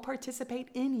 and go participate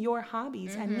in your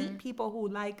hobbies and meet people who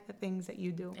like the things that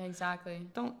you do. Exactly.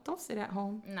 Don't sit at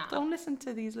home. Nah. Don't listen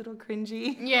to these little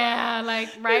cringy. Yeah, like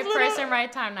right person,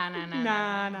 right time.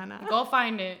 Nah. Go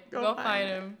find it. Go find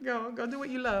him. Go do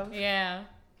what you love. Yeah.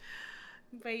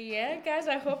 But yeah, guys,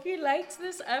 I hope you liked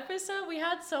this episode. We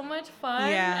had so much fun,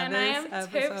 and I am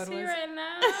tipsy right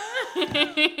now.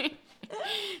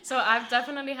 So I've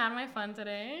definitely had my fun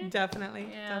today. Definitely.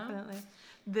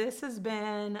 This has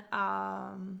been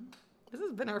our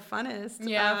funnest for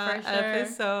sure.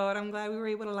 episode. I'm glad we were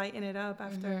able to lighten it up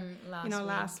after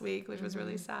last week, which was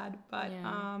really sad. But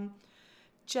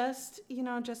just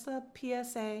a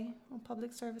PSA, a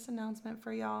public service announcement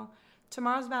for y'all.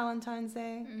 Tomorrow's Valentine's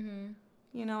Day.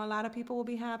 You know, a lot of people will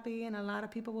be happy and a lot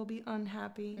of people will be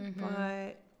unhappy,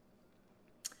 but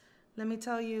let me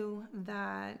tell you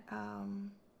that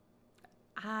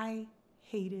I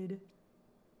hated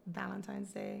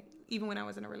Valentine's Day, even when I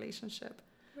was in a relationship.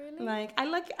 Really? Like, I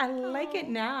like it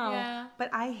now, but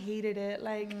I hated it.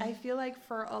 Like, I feel like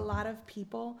for a lot of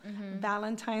people,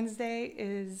 Valentine's Day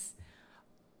is,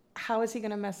 how is he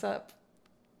going to mess up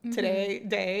today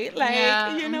day?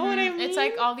 Like, you know what I mean? It's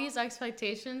like all these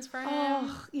expectations for him.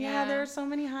 Oh, there are so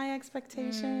many high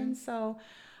expectations. So,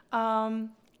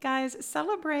 guys,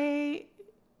 celebrate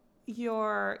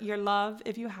your love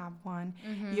if you have one,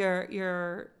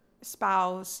 your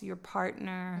spouse, your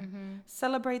partner.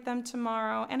 Celebrate them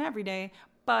tomorrow and every day.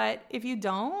 But if you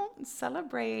don't,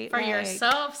 celebrate for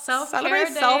yourself, celebrate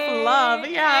self-love.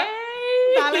 Yeah.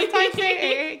 Hey. Valentine's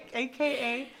Day,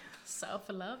 aka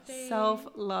Self-love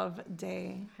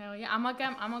day. Hell yeah. I'm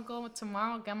gonna go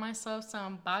tomorrow, get myself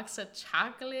some box of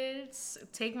chocolates,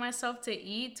 take myself to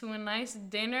eat to a nice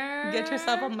dinner. Get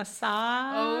yourself a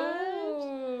massage.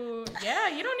 Oh.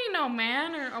 Yeah, you don't need no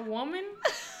man or a woman.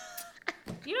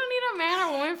 You don't need a man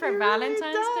or woman for Valentine's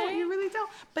Day. You really don't.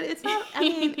 But it's not, I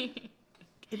mean,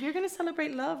 if you're going to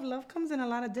celebrate love comes in a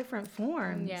lot of different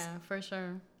forms. Yeah, for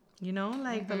sure. You know,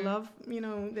 like the love, you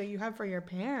know, that you have for your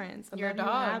parents. The your love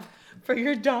dog. You have for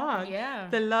your dog. Yeah.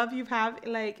 The love you have,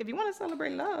 like, if you want to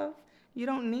celebrate love, you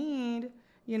don't need,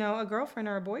 you know, a girlfriend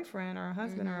or a boyfriend or a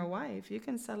husband or a wife. You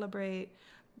can celebrate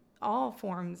all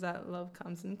forms that love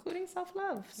comes, including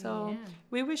self-love. So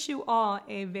we wish you all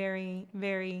a very,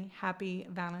 very happy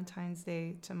Valentine's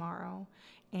Day tomorrow.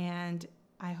 And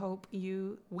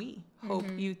we hope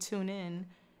you tune in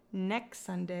next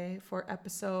Sunday for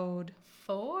episode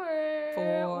 4.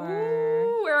 4.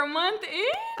 Ooh, we're a month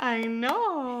in. I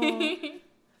know.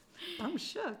 I'm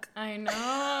shook. I know.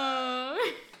 I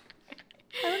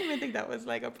don't even think that was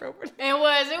like appropriate. It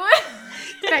was.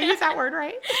 Did I use that word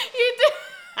right? You did.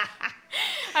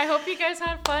 I hope you guys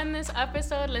had fun this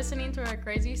episode listening to our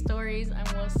crazy stories, and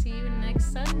we'll see you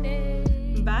next Sunday.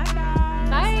 Bye, guys.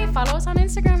 Bye. Follow us on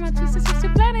Instagram at 262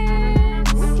 Planet.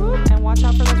 And watch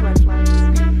out for the